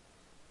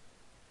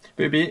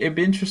 But it'd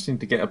be interesting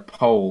to get a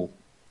poll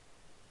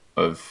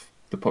of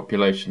the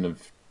population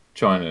of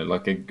China,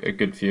 like a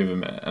good few of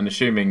them, and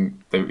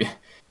assuming that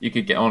you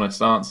could get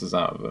honest answers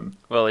out of them,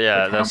 Well,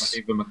 yeah, like how many that's.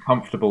 of them are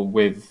comfortable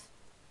with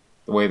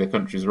the way the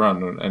country's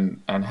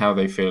run and how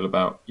they feel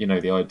about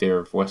the idea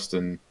of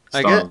Western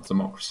I guess, style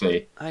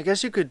democracy. I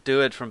guess you could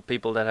do it from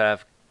people that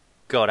have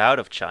got out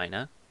of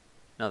China.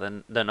 No,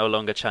 they're no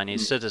longer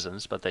Chinese Mm.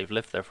 citizens, but they've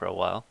lived there for a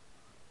while.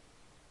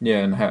 Yeah,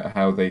 and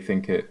how they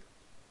think it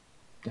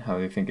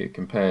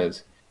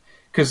compares.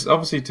 Because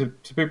obviously, to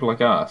people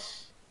like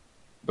us,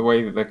 the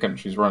way that their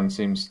country's run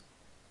seems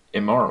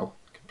immoral,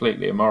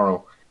 completely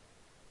immoral.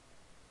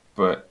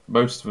 But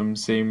most of them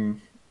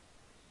seem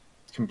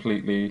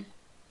completely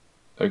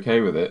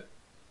okay with it.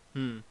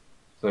 Hmm.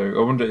 So I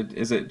wonder,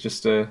 is it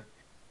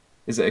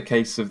a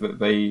case of that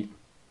they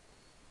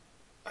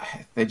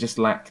just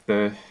lack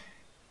I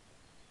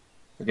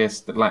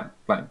guess that lack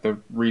the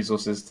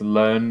resources to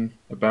learn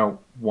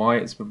about why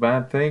it's a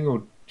bad thing, or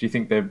do you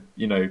think they're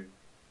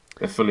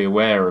fully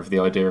aware of the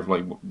idea of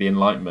like the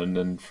Enlightenment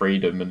and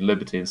freedom and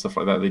liberty and stuff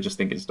like that? They just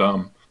think it's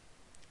dumb.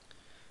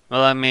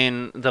 Well, I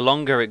mean, the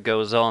longer it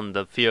goes on,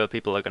 the fewer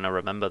people are going to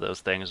remember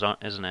those things,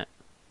 isn't it?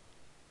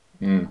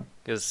 Mm,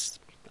 Because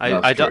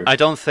that's true. I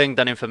don't think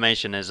that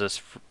information is as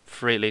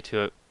freely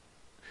to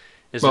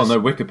is Well, as no,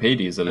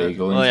 Wikipedia is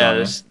illegal in well, yeah.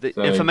 China, The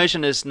so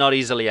information is not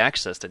easily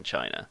accessed in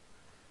China,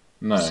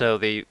 no. so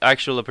the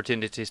actual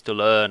opportunities to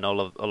learn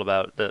all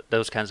about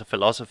those kinds of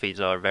philosophies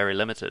are very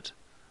limited.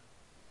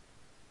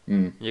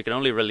 Mm, You can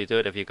only really do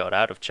it if you got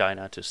out of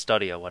China to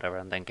study or whatever,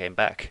 and then came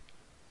back.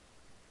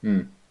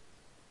 mm,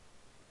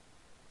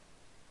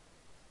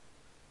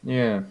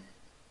 yeah.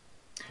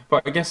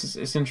 But I guess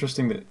it's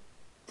interesting that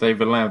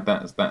they've allowed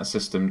that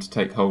system to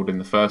take hold in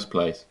the first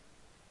place.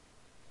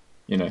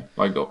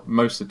 Like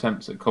most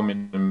attempts at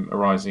communism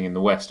arising in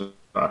the West are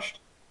crushed,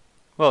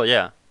 Well,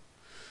 yeah,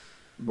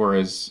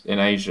 whereas in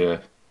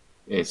Asia,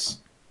 it's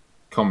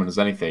common as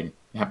anything.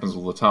 It happens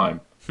all the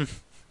time.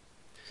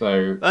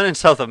 So and in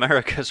South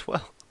America as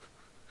well.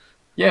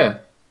 yeah,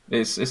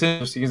 it's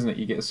interesting, isn't it?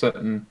 You get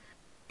certain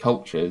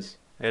cultures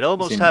It that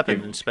almost seem to happened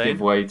give in give Spain,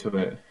 way to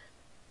it.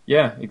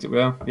 Yeah,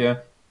 well, yeah,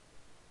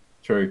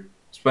 true.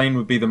 Spain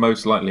would be the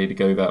most likely to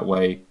go that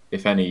way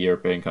if any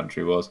European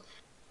country was.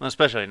 well,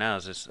 especially now,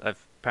 as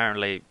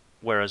apparently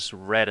we're as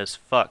red as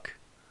fuck.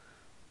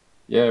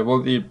 Yeah,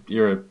 well,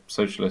 you're a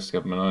socialist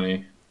government, aren't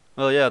you?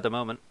 Well, yeah, at the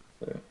moment,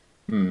 So,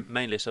 hmm.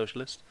 mainly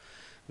socialist.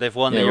 They've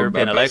won the Yeah, well,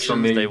 European based on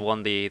elections. the. They've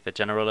won the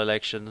general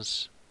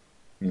elections.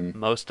 Hmm.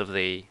 Most of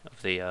the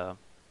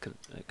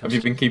Have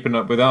you been constitution. keeping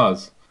up with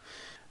ours?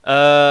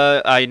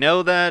 I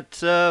know that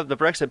the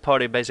Brexit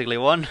Party basically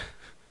won.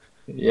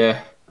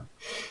 Yeah,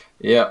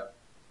 yeah,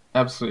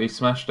 absolutely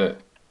smashed it.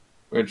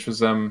 Which we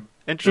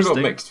got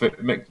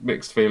Interesting.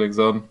 mixed feelings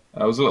on.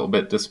 I was a little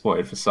bit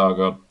disappointed for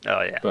Sargon,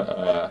 Oh yeah,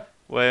 but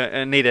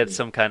we needed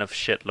some kind of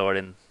shitlord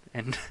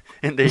in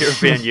in the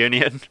European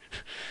Union.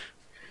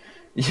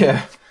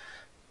 yeah,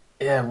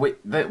 yeah,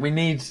 we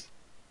need.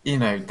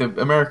 The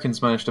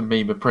Americans managed to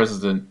meme a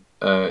president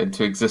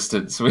into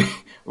existence.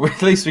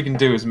 At least we can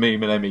do is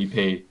meme an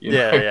MEP.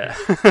 Yeah,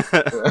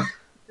 yeah.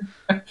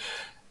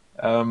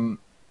 Um,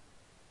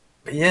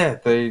 but yeah,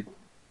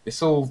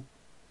 it's all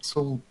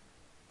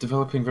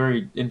developing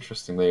very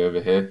interestingly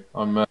over here.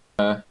 I'm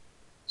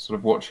sort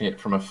of watching it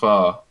from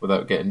afar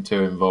without getting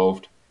too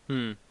involved.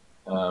 Hmm.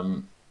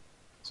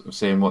 Sort of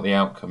seeing what the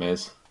outcome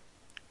is.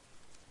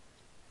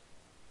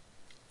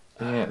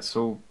 Yeah, it's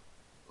all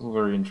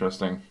very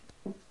interesting.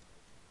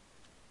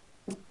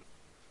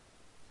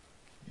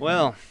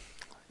 Well,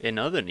 in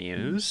other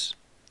news,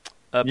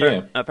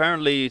 Yeah.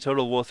 apparently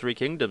Total War Three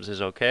Kingdoms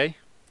is okay.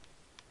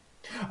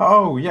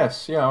 Oh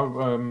yes, yeah.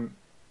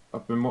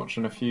 I've been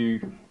watching a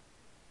few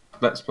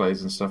let's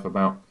plays and stuff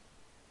about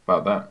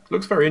that.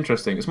 Looks very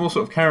interesting. It's more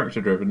sort of character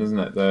driven, isn't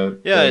it?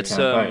 Yeah, The it's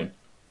campaign.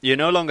 you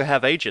no longer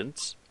have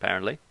agents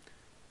apparently.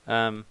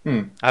 Hmm.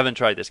 I haven't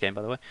tried this game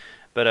by the way,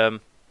 but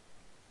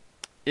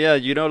yeah,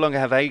 you no longer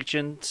have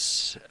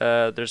agents.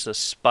 There's a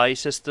spy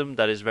system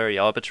that is very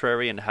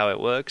arbitrary in how it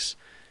works.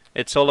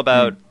 It's all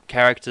about Hmm.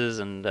 characters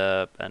and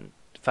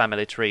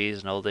family trees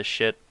and all this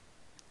shit.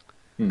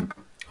 Hmm.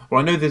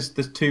 Well, I know there's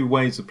two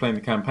ways of playing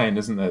the campaign,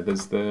 isn't there?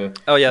 There's the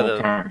Oh yeah, more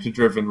the character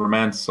driven,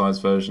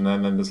 romanticized version,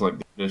 and then there's like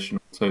the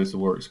traditional Total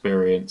War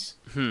experience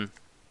hmm.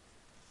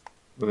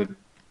 with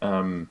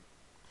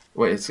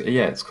wait,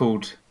 it's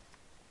called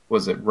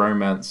was it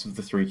Romance of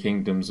the Three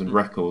Kingdoms and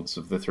Records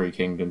of the Three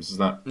Kingdoms? Is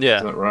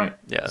Yeah, that right?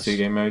 The two yes.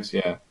 game modes,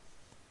 yeah.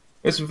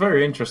 It's a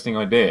very interesting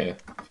idea,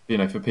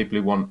 for people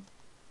who want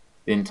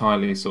the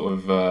entirely sort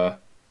of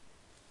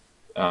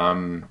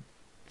um,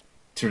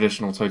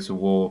 traditional Total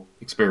War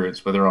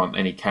experience where there aren't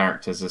any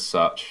characters as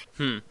such,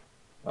 Hmm.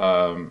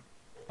 um,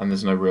 and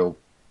there's no real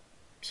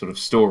sort of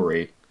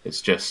story.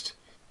 It's just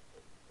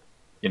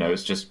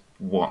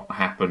what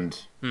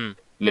happened Hmm.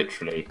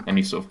 literally, and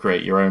you sort of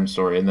create your own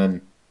story, and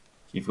then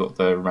you've got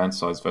the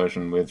romanticized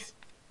version with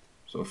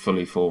sort of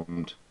fully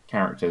formed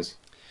characters.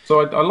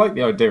 So I like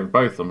the idea of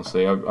both.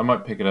 Honestly, I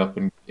might pick it up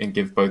and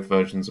give both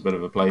versions a bit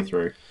of a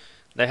playthrough.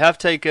 They have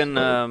taken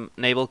So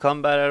naval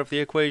combat out of the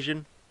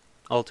equation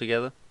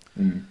altogether.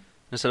 mm,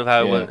 Instead of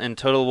how it yeah, went in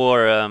Total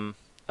War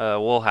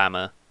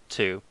Warhammer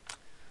 2,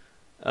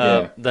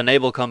 yeah, the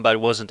naval combat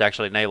wasn't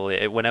actually naval.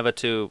 Whenever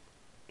two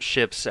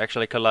ships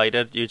actually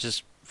collided, you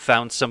just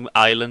found some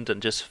island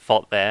and just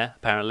fought there,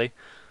 apparently.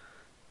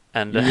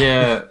 And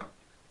yeah.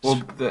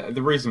 Well,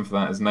 the reason for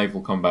that is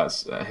naval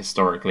combat's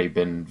historically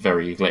been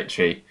very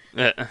glitchy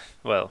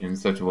well, in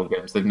Total War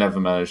games. They've never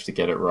managed to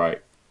get it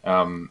right.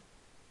 Um,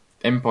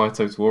 Empire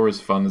Total War, as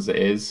fun as it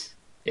is,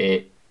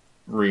 it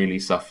really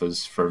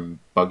suffers from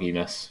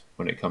bugginess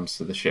when it comes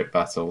to the ship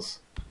battles.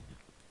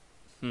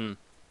 hmm.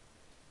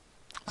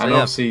 So And yeah,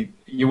 obviously,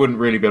 you wouldn't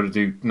really be able to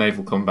do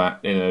naval combat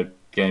in a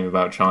game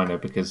about China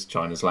because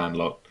China's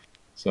landlocked.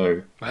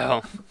 So,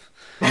 well,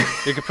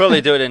 you could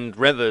probably do it in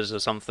rivers or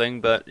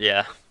something, but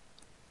yeah,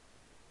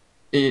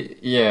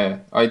 yeah,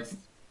 I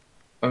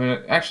mean,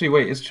 actually,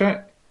 wait, is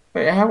China?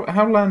 Wait,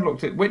 how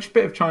landlocked? Which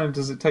bit of China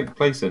does it take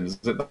place in? Is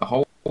it the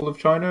whole of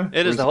China,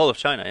 it or is the is it? whole of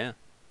China. Yeah.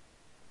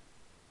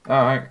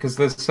 Oh, because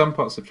there's some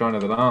parts of China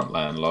that aren't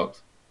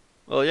landlocked.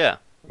 Well, yeah.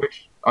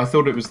 Which I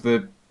thought it was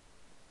the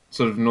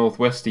sort of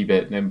northwesty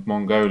bit near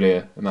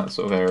Mongolia and that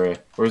sort of area,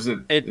 or is it?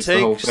 It's the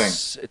whole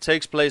thing. It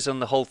takes place on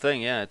the whole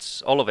thing. Yeah,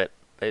 it's all of it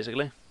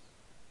basically,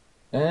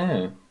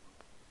 Oh,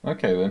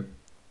 okay then.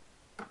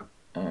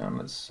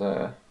 Let's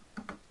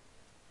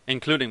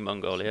including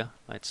Mongolia,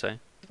 I'd say.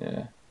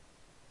 yeah,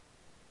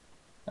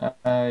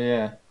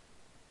 yeah,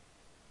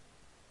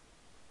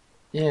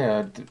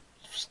 yeah.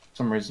 For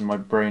some reason, my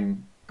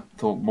brain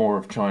thought more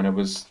of China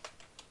was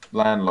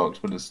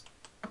landlocked, but it's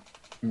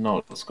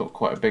not. It's got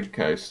quite a big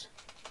coast.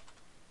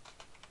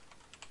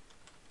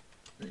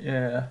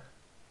 Yeah.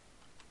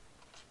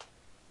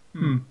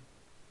 Hmm.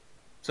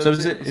 So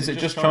is it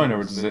just China,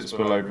 or does it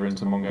spill over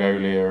into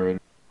Mongolia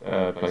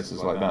and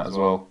places like that as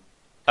well?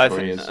 Or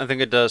is I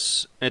think it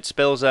does. It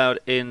spills out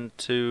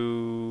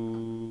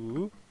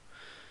into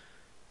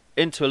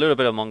a little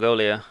bit of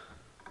Mongolia.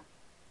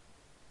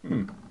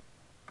 hmm.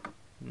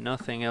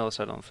 Nothing else,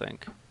 I don't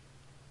think.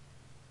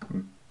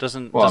 Hmm.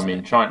 Doesn't Well, I doesn't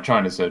mean,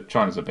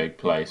 China's a big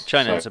place,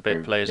 China so is a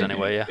big place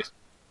anyway, yeah.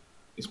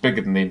 it's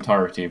bigger than the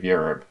entirety of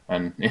Europe,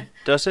 and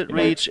Does it you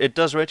know, reach? It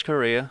does reach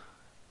Korea.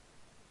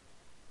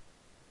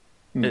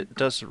 hmm, It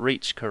does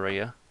reach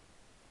Korea.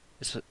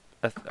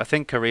 I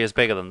think Korea is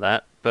bigger than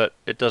that, but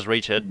it does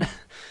reach it. hmm,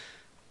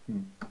 hmm.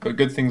 But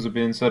good things are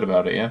being said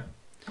about it, yeah.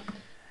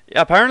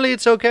 Yeah, apparently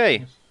it's okay.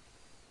 Yes. Hmm.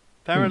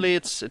 Apparently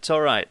it's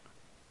all right.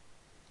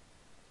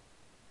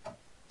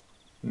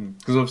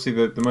 Because obviously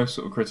the most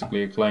sort of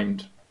critically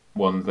acclaimed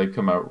one they've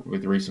come out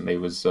with recently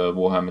was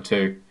Warhammer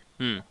 2,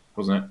 Hmm.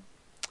 wasn't it?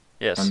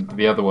 Yes. And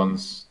the other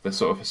ones, the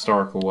sort of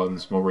historical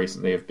ones, more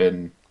recently have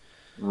been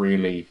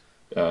really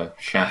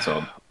shat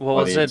on What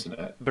by was the it?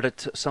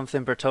 internet.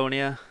 Something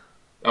Bretonia.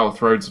 Oh,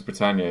 Thrones of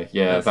Britannia.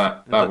 Yeah,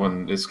 That's that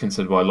one is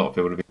considered by a lot of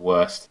people to be the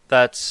worst.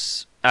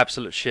 that's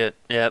absolute shit.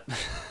 Yep.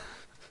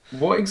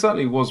 What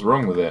exactly was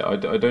wrong with it? I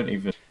don't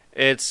even.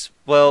 It's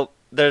well,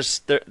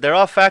 there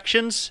are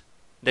factions.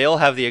 They all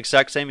have the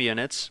exact same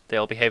units. They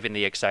all behave in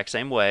the exact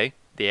same way.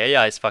 The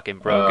AI is fucking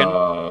broken,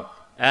 Uh,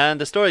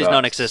 and the story is that's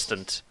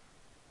non-existent.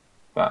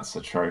 that's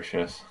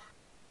atrocious.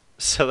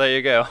 So there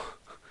you go.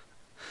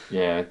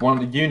 Yeah, one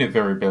the unit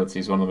variability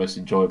is one of the most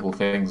enjoyable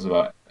things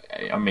about.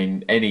 I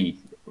mean, any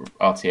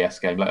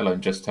RTS game, let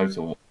alone just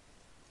Total War.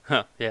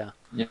 Huh, yeah.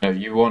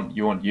 You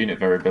want unit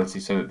variability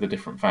so that the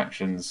different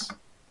factions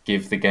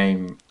give the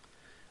game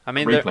I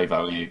mean, replay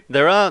value.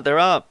 there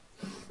are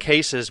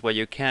cases where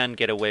you can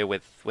get away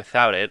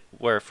without it.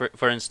 Where,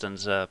 for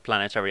instance,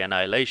 Planetary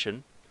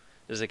Annihilation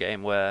is a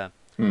game where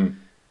Hmm.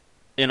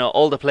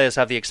 all the players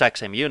have the exact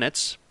same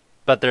units,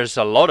 but there's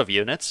a lot of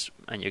units,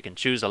 and you can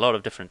choose a lot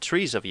of different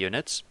trees of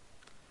units.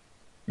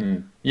 Hmm.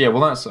 Yeah,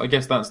 well, I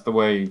guess that's the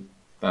way.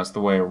 That's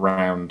the way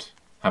around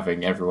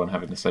having everyone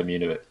having the same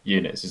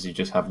units. Is you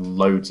just have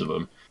loads of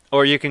them.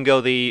 Or you can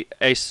go the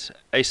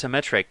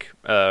asymmetric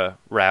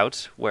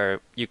route, where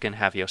you can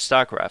have your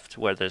StarCraft,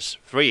 where there's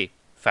 3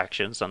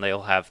 factions, and they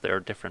all have their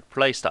different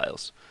play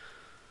styles.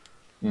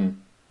 Hmm.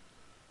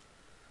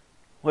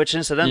 Which,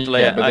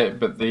 incidentally, Yeah,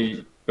 but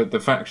the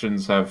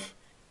factions have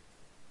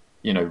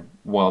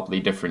wildly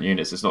different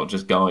units. It's not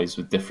just guys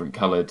with different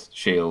coloured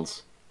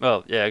shields.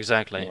 well, yeah,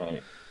 exactly. Yeah,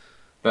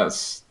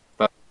 that's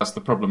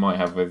the problem I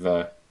have with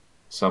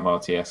some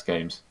RTS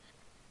games.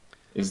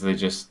 Is they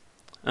just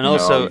And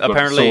also, you've got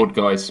apparently, sword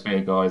guys,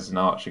 spear guys, and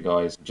archer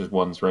guys. Just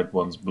one's red,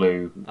 one's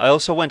blue. I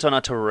also went on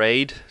a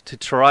raid to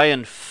try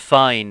and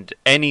find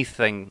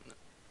anything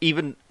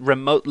even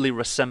remotely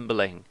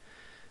resembling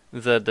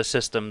the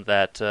system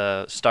that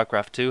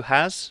StarCraft 2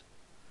 has,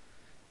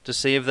 to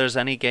see if there's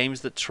any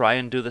games that try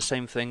and do the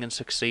same thing and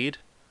succeed.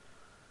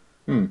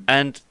 Hmm.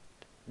 And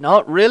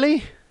not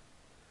really.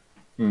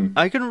 Hmm.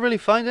 I couldn't really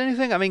find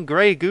anything. I mean,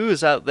 Grey Goo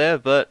is out there,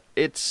 but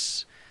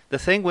it's the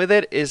thing with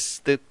it is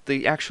the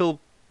actual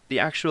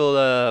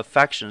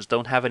factions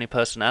don't have any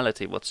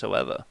personality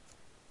whatsoever.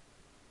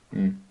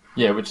 Hmm.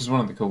 Yeah, which is one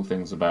of the cool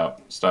things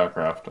about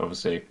StarCraft,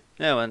 obviously.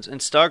 Yeah, and in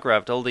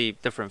StarCraft, all the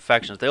different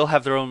factions, they all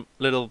have their own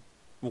little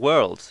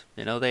world.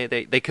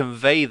 They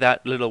convey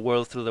that little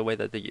world through the way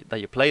that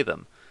you play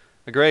them.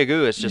 The Grey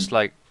Goo is just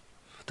like,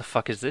 what the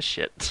fuck is this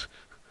shit?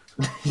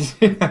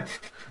 Yeah.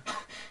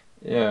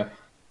 Yeah.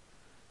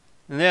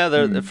 And yeah,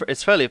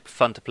 it's fairly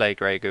fun to play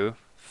Grey Goo,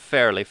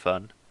 fairly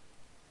fun,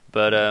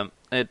 but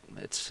it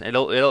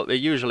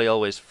usually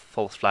always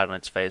falls flat on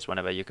its face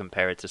whenever you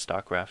compare it to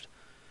StarCraft,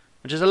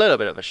 which is a little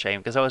bit of a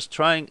shame because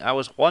I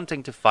was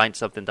wanting to find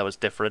something that was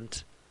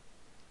different,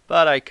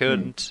 but I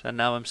couldn't, and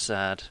now I'm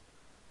sad.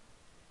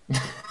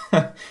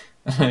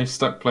 I'm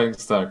stuck playing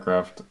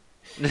StarCraft.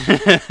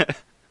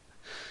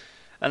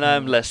 And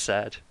I'm less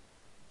sad.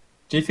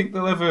 Do you think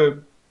they'll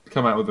ever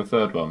come out with a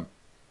third one?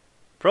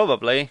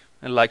 Probably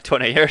in like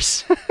 20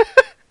 years.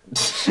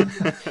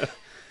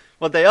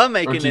 What they are Or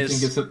making do you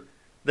think is it's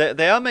a...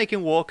 they are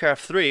making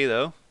Warcraft 3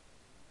 though.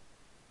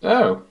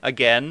 Oh.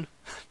 Again,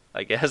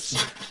 I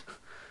guess.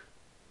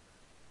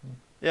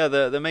 Yeah,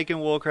 they're making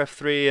Warcraft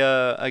 3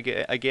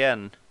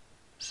 again.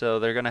 So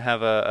they're gonna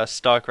have a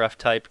StarCraft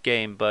type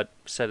game, but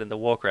set in the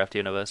Warcraft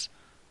universe.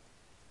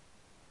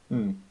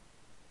 Hmm.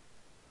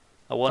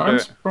 I I'm wonder.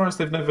 surprised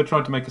they've never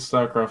tried to make a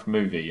StarCraft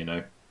movie.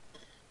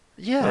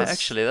 Yeah, That's...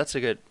 actually, that's a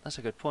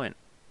good point.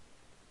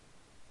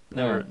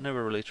 Yeah.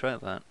 Never really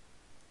tried that.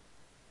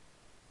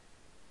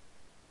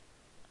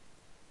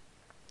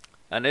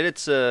 And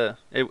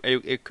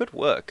it could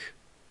work.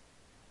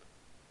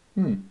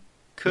 Hmm.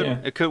 Yeah.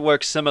 It could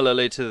work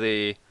similarly to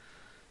the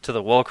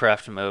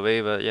Warcraft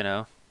movie, but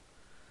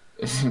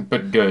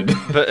But good.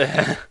 but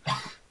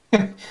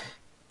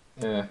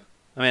Yeah.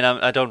 I mean,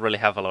 I don't really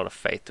have a lot of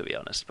faith, to be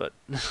honest. But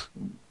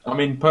I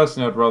mean,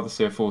 personally, I'd rather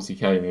see a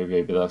 40K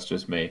movie, but that's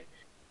just me.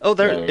 oh,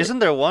 So... isn't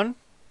there one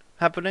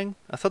happening?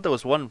 I thought there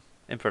was one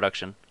in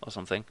production or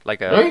something.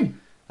 Like a, Really?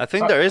 I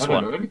think there is I don't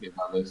one. know anything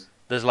about this.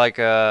 There's like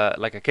a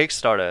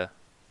Kickstarter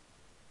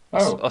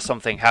Oh. or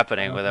something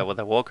happening with Uh,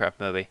 a Warcraft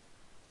movie.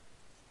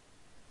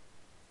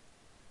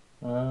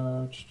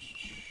 uh,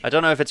 I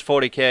don't know if it's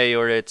 40K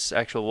or it's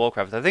actual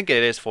Warcraft. I think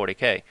it is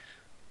 40K.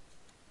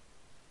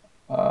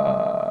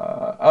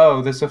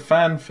 there's a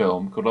fan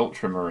film called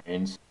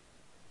Ultramarines.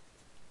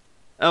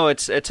 Oh,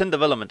 it's in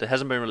development. It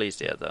hasn't been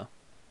released yet, though.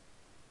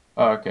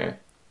 Oh, okay.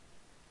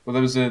 Well,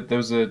 there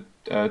was a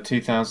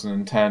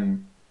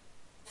 2010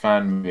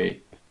 fan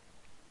movie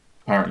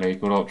apparently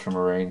called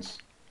Ultramarines,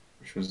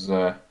 which was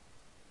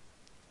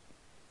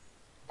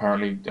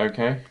apparently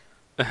okay.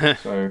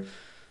 So,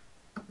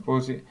 what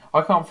was it?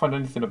 I can't find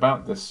anything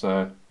about this.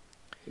 Did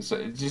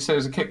you say it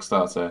was a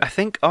Kickstarter? I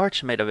think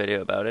Arch made a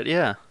video about it.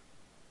 Yeah.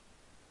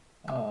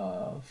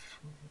 Uh,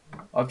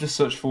 I've just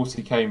searched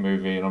 40K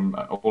movie, and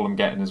all I'm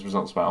getting is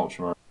results about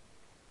Ultramarines.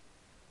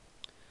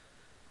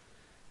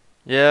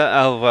 Yeah.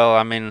 Oh well.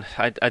 I mean,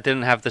 I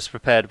didn't have this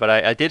prepared, but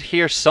I did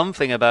hear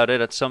something about it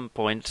at some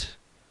point.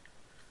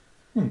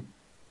 Hmm.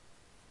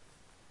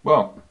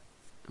 Well,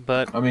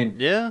 But I mean,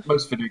 yeah.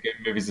 most video game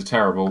movies are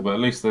terrible, but at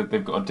least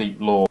they've got a deep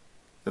lore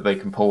that they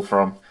can pull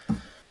from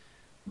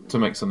to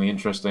make something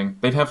interesting.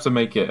 They'd have to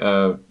make it,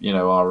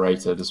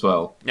 R-rated as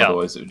well. Yeah.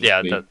 Otherwise, it would just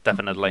Yeah. be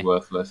Definitely.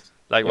 worthless.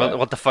 Like, Yeah.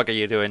 what the fuck are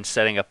you doing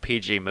setting a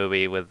PG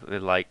movie with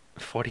like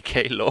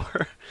 40K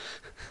lore?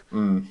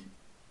 Mm.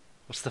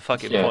 What's the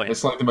fucking Yeah, point?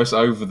 it's like the most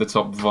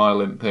over-the-top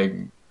violent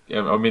thing.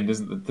 Yeah, I mean,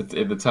 isn't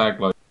in the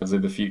tagline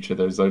in the future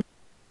there's over.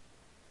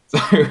 So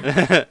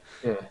yeah,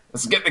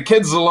 let's get the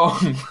kids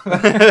along.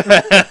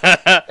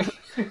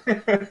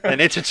 They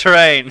need to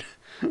train.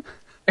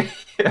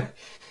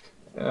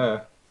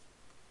 Yeah.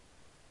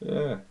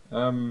 Yeah.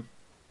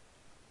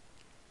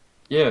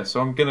 Yeah.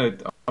 So I'm gonna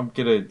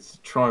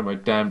try my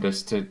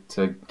damnedest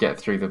to get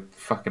through the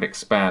fucking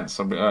Expanse.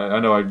 I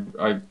know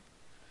I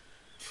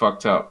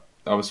fucked up.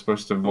 I was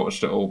supposed to have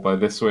watched it all by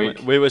this week,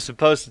 We were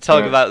supposed to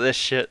talk but about this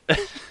shit.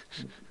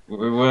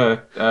 we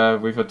were.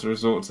 We've had to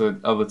resort to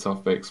other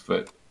topics,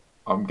 but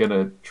I'm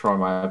gonna try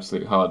my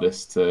absolute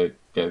hardest to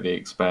get the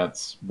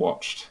Expanse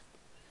watched,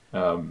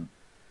 and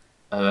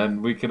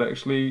then we could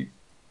actually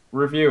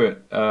review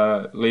it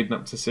leading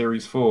up to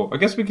Series 4. I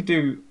guess we could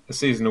do a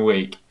season a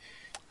week,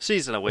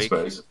 Season a I week.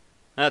 suppose.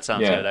 That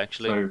sounds good, Yeah,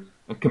 actually. so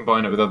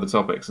combine it with other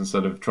topics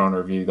instead of trying to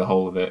review the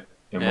whole of it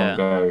in one Yeah.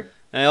 go.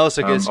 And it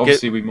also gives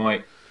Obviously, we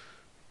might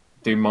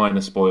do minor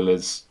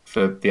spoilers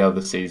for the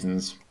other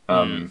seasons.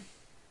 But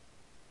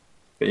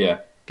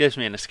yeah, gives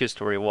me an excuse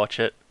to rewatch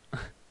it.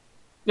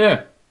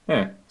 yeah,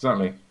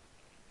 exactly.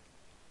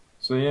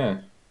 So yeah,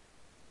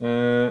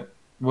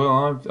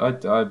 well,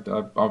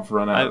 I've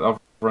run I out. I've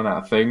run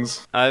out of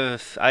things. I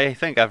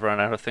think I've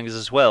run out of things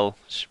as well.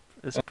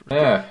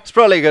 Yeah, It's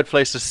probably a good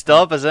place to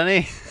stop, as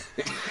any.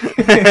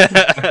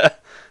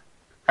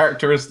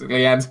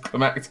 characteristically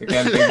anticlimactic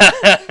ending.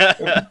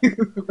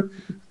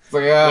 It's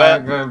like, I'm Well,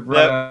 gonna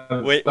run no, out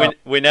of we, stuff.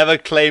 we we never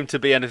claim to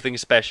be anything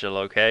special,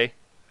 okay?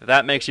 If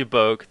that makes you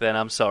boke, then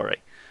I'm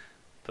sorry,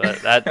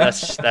 but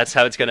that's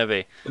how it's gonna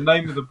be. The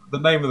name of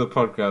the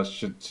podcast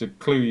should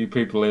clue you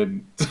people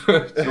in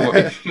to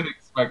what you should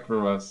expect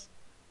from us.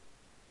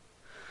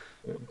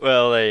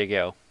 Well, there you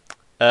go.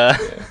 Uh,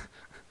 Yeah,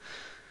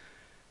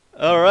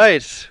 all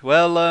right.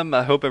 Well,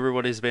 I hope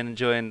everybody's been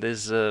enjoying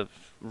this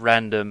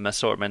random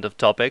assortment of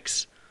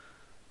topics.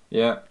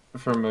 yeah.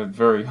 From a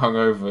very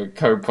hungover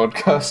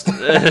co-podcast,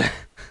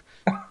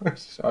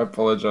 which I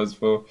apologise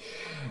for.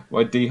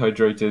 My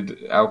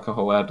dehydrated,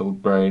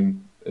 alcohol-addled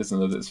brain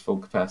isn't at its full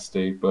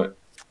capacity, but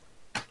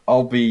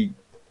I'll be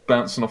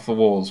bouncing off the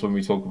walls when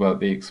we talk about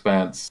The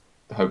Expanse,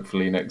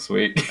 hopefully next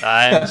week.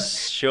 I'm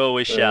sure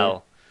we So, shall.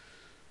 well,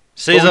 we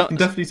Season can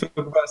definitely talk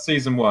about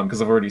season one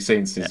because I've already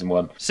seen season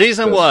one.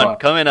 season So it's one fine.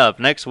 coming up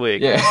next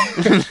week. Yeah.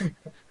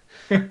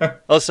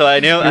 Also,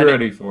 Be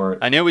ready for it.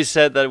 I knew we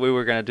said that we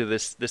were going to do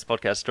this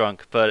podcast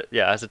drunk, but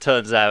yeah, as it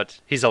turns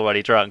out, he's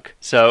already drunk.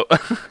 So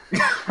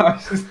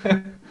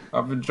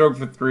I've been drunk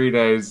for 3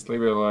 days. Leave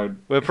me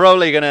alone. we're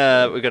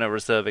gonna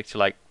reserve it to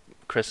like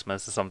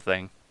Christmas or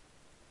something.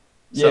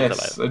 Something like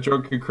Yes, that. a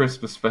drunken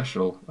Christmas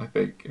special. I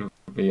think it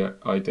would be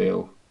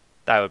ideal.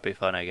 That would be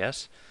fun, I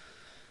guess.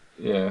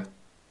 Yeah,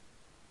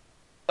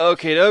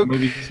 Okay, or doke.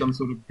 maybe some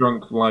sort of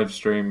drunk live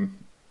stream.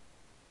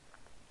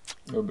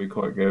 That would be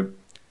quite good.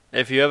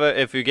 If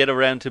you get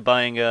around to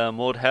buying a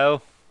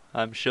Mordhau,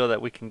 I'm sure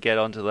that we can get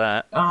onto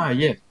that. Ah,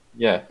 yeah,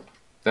 yeah,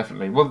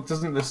 definitely. Well,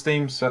 doesn't the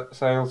Steam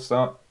sale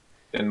start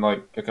in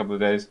like a couple of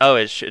days? Oh,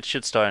 it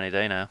should start any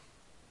day now.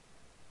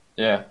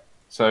 Yeah.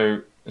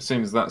 So as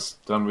soon as that's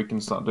done, we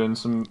can start doing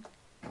some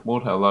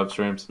Wardhell live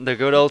streams The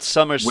good old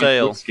summer with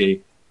sale.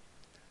 whiskey.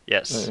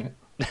 Yes.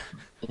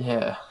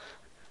 Yeah.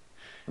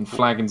 And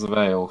flagons of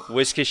ale.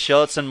 Whiskey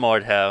shots and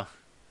Mordhau.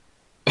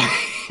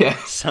 Yeah.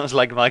 Sounds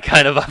like my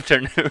kind of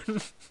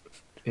afternoon.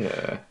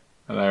 Yeah.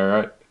 I know,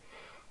 right?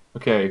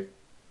 Okay.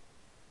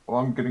 Well,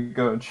 I'm gonna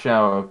go and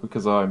shower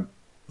because I'm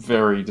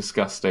very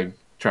disgusting,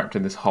 trapped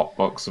in this hot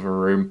box of a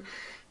room.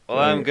 Well,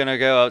 I'm gonna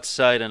go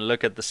outside and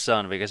look at the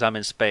sun because I'm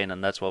in Spain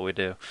and that's what we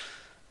do.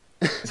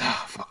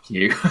 Ah, fuck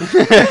you.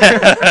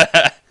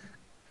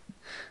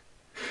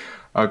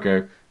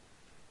 Okay.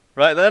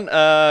 Right then,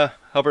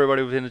 hope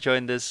everybody was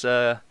enjoying this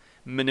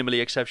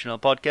minimally exceptional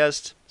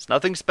podcast. It's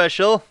nothing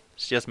special,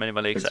 it's just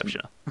minimally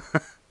exceptional.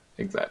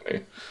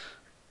 Exactly.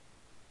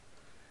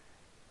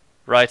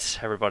 Right,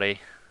 everybody.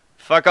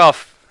 Fuck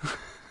off.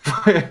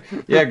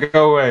 Yeah,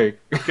 go away.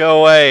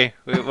 Go away.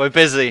 We're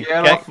busy.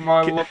 Get off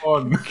my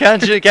lawn.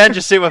 Can't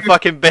you see we're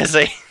fucking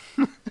busy?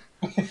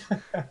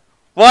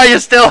 Why are you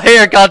still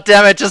here,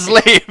 goddammit? Just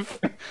leave.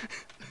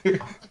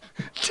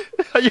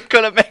 Are you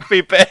gonna make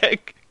me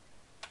beg?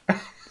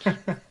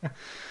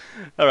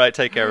 Alright,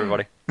 take care,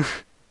 everybody.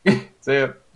 See ya.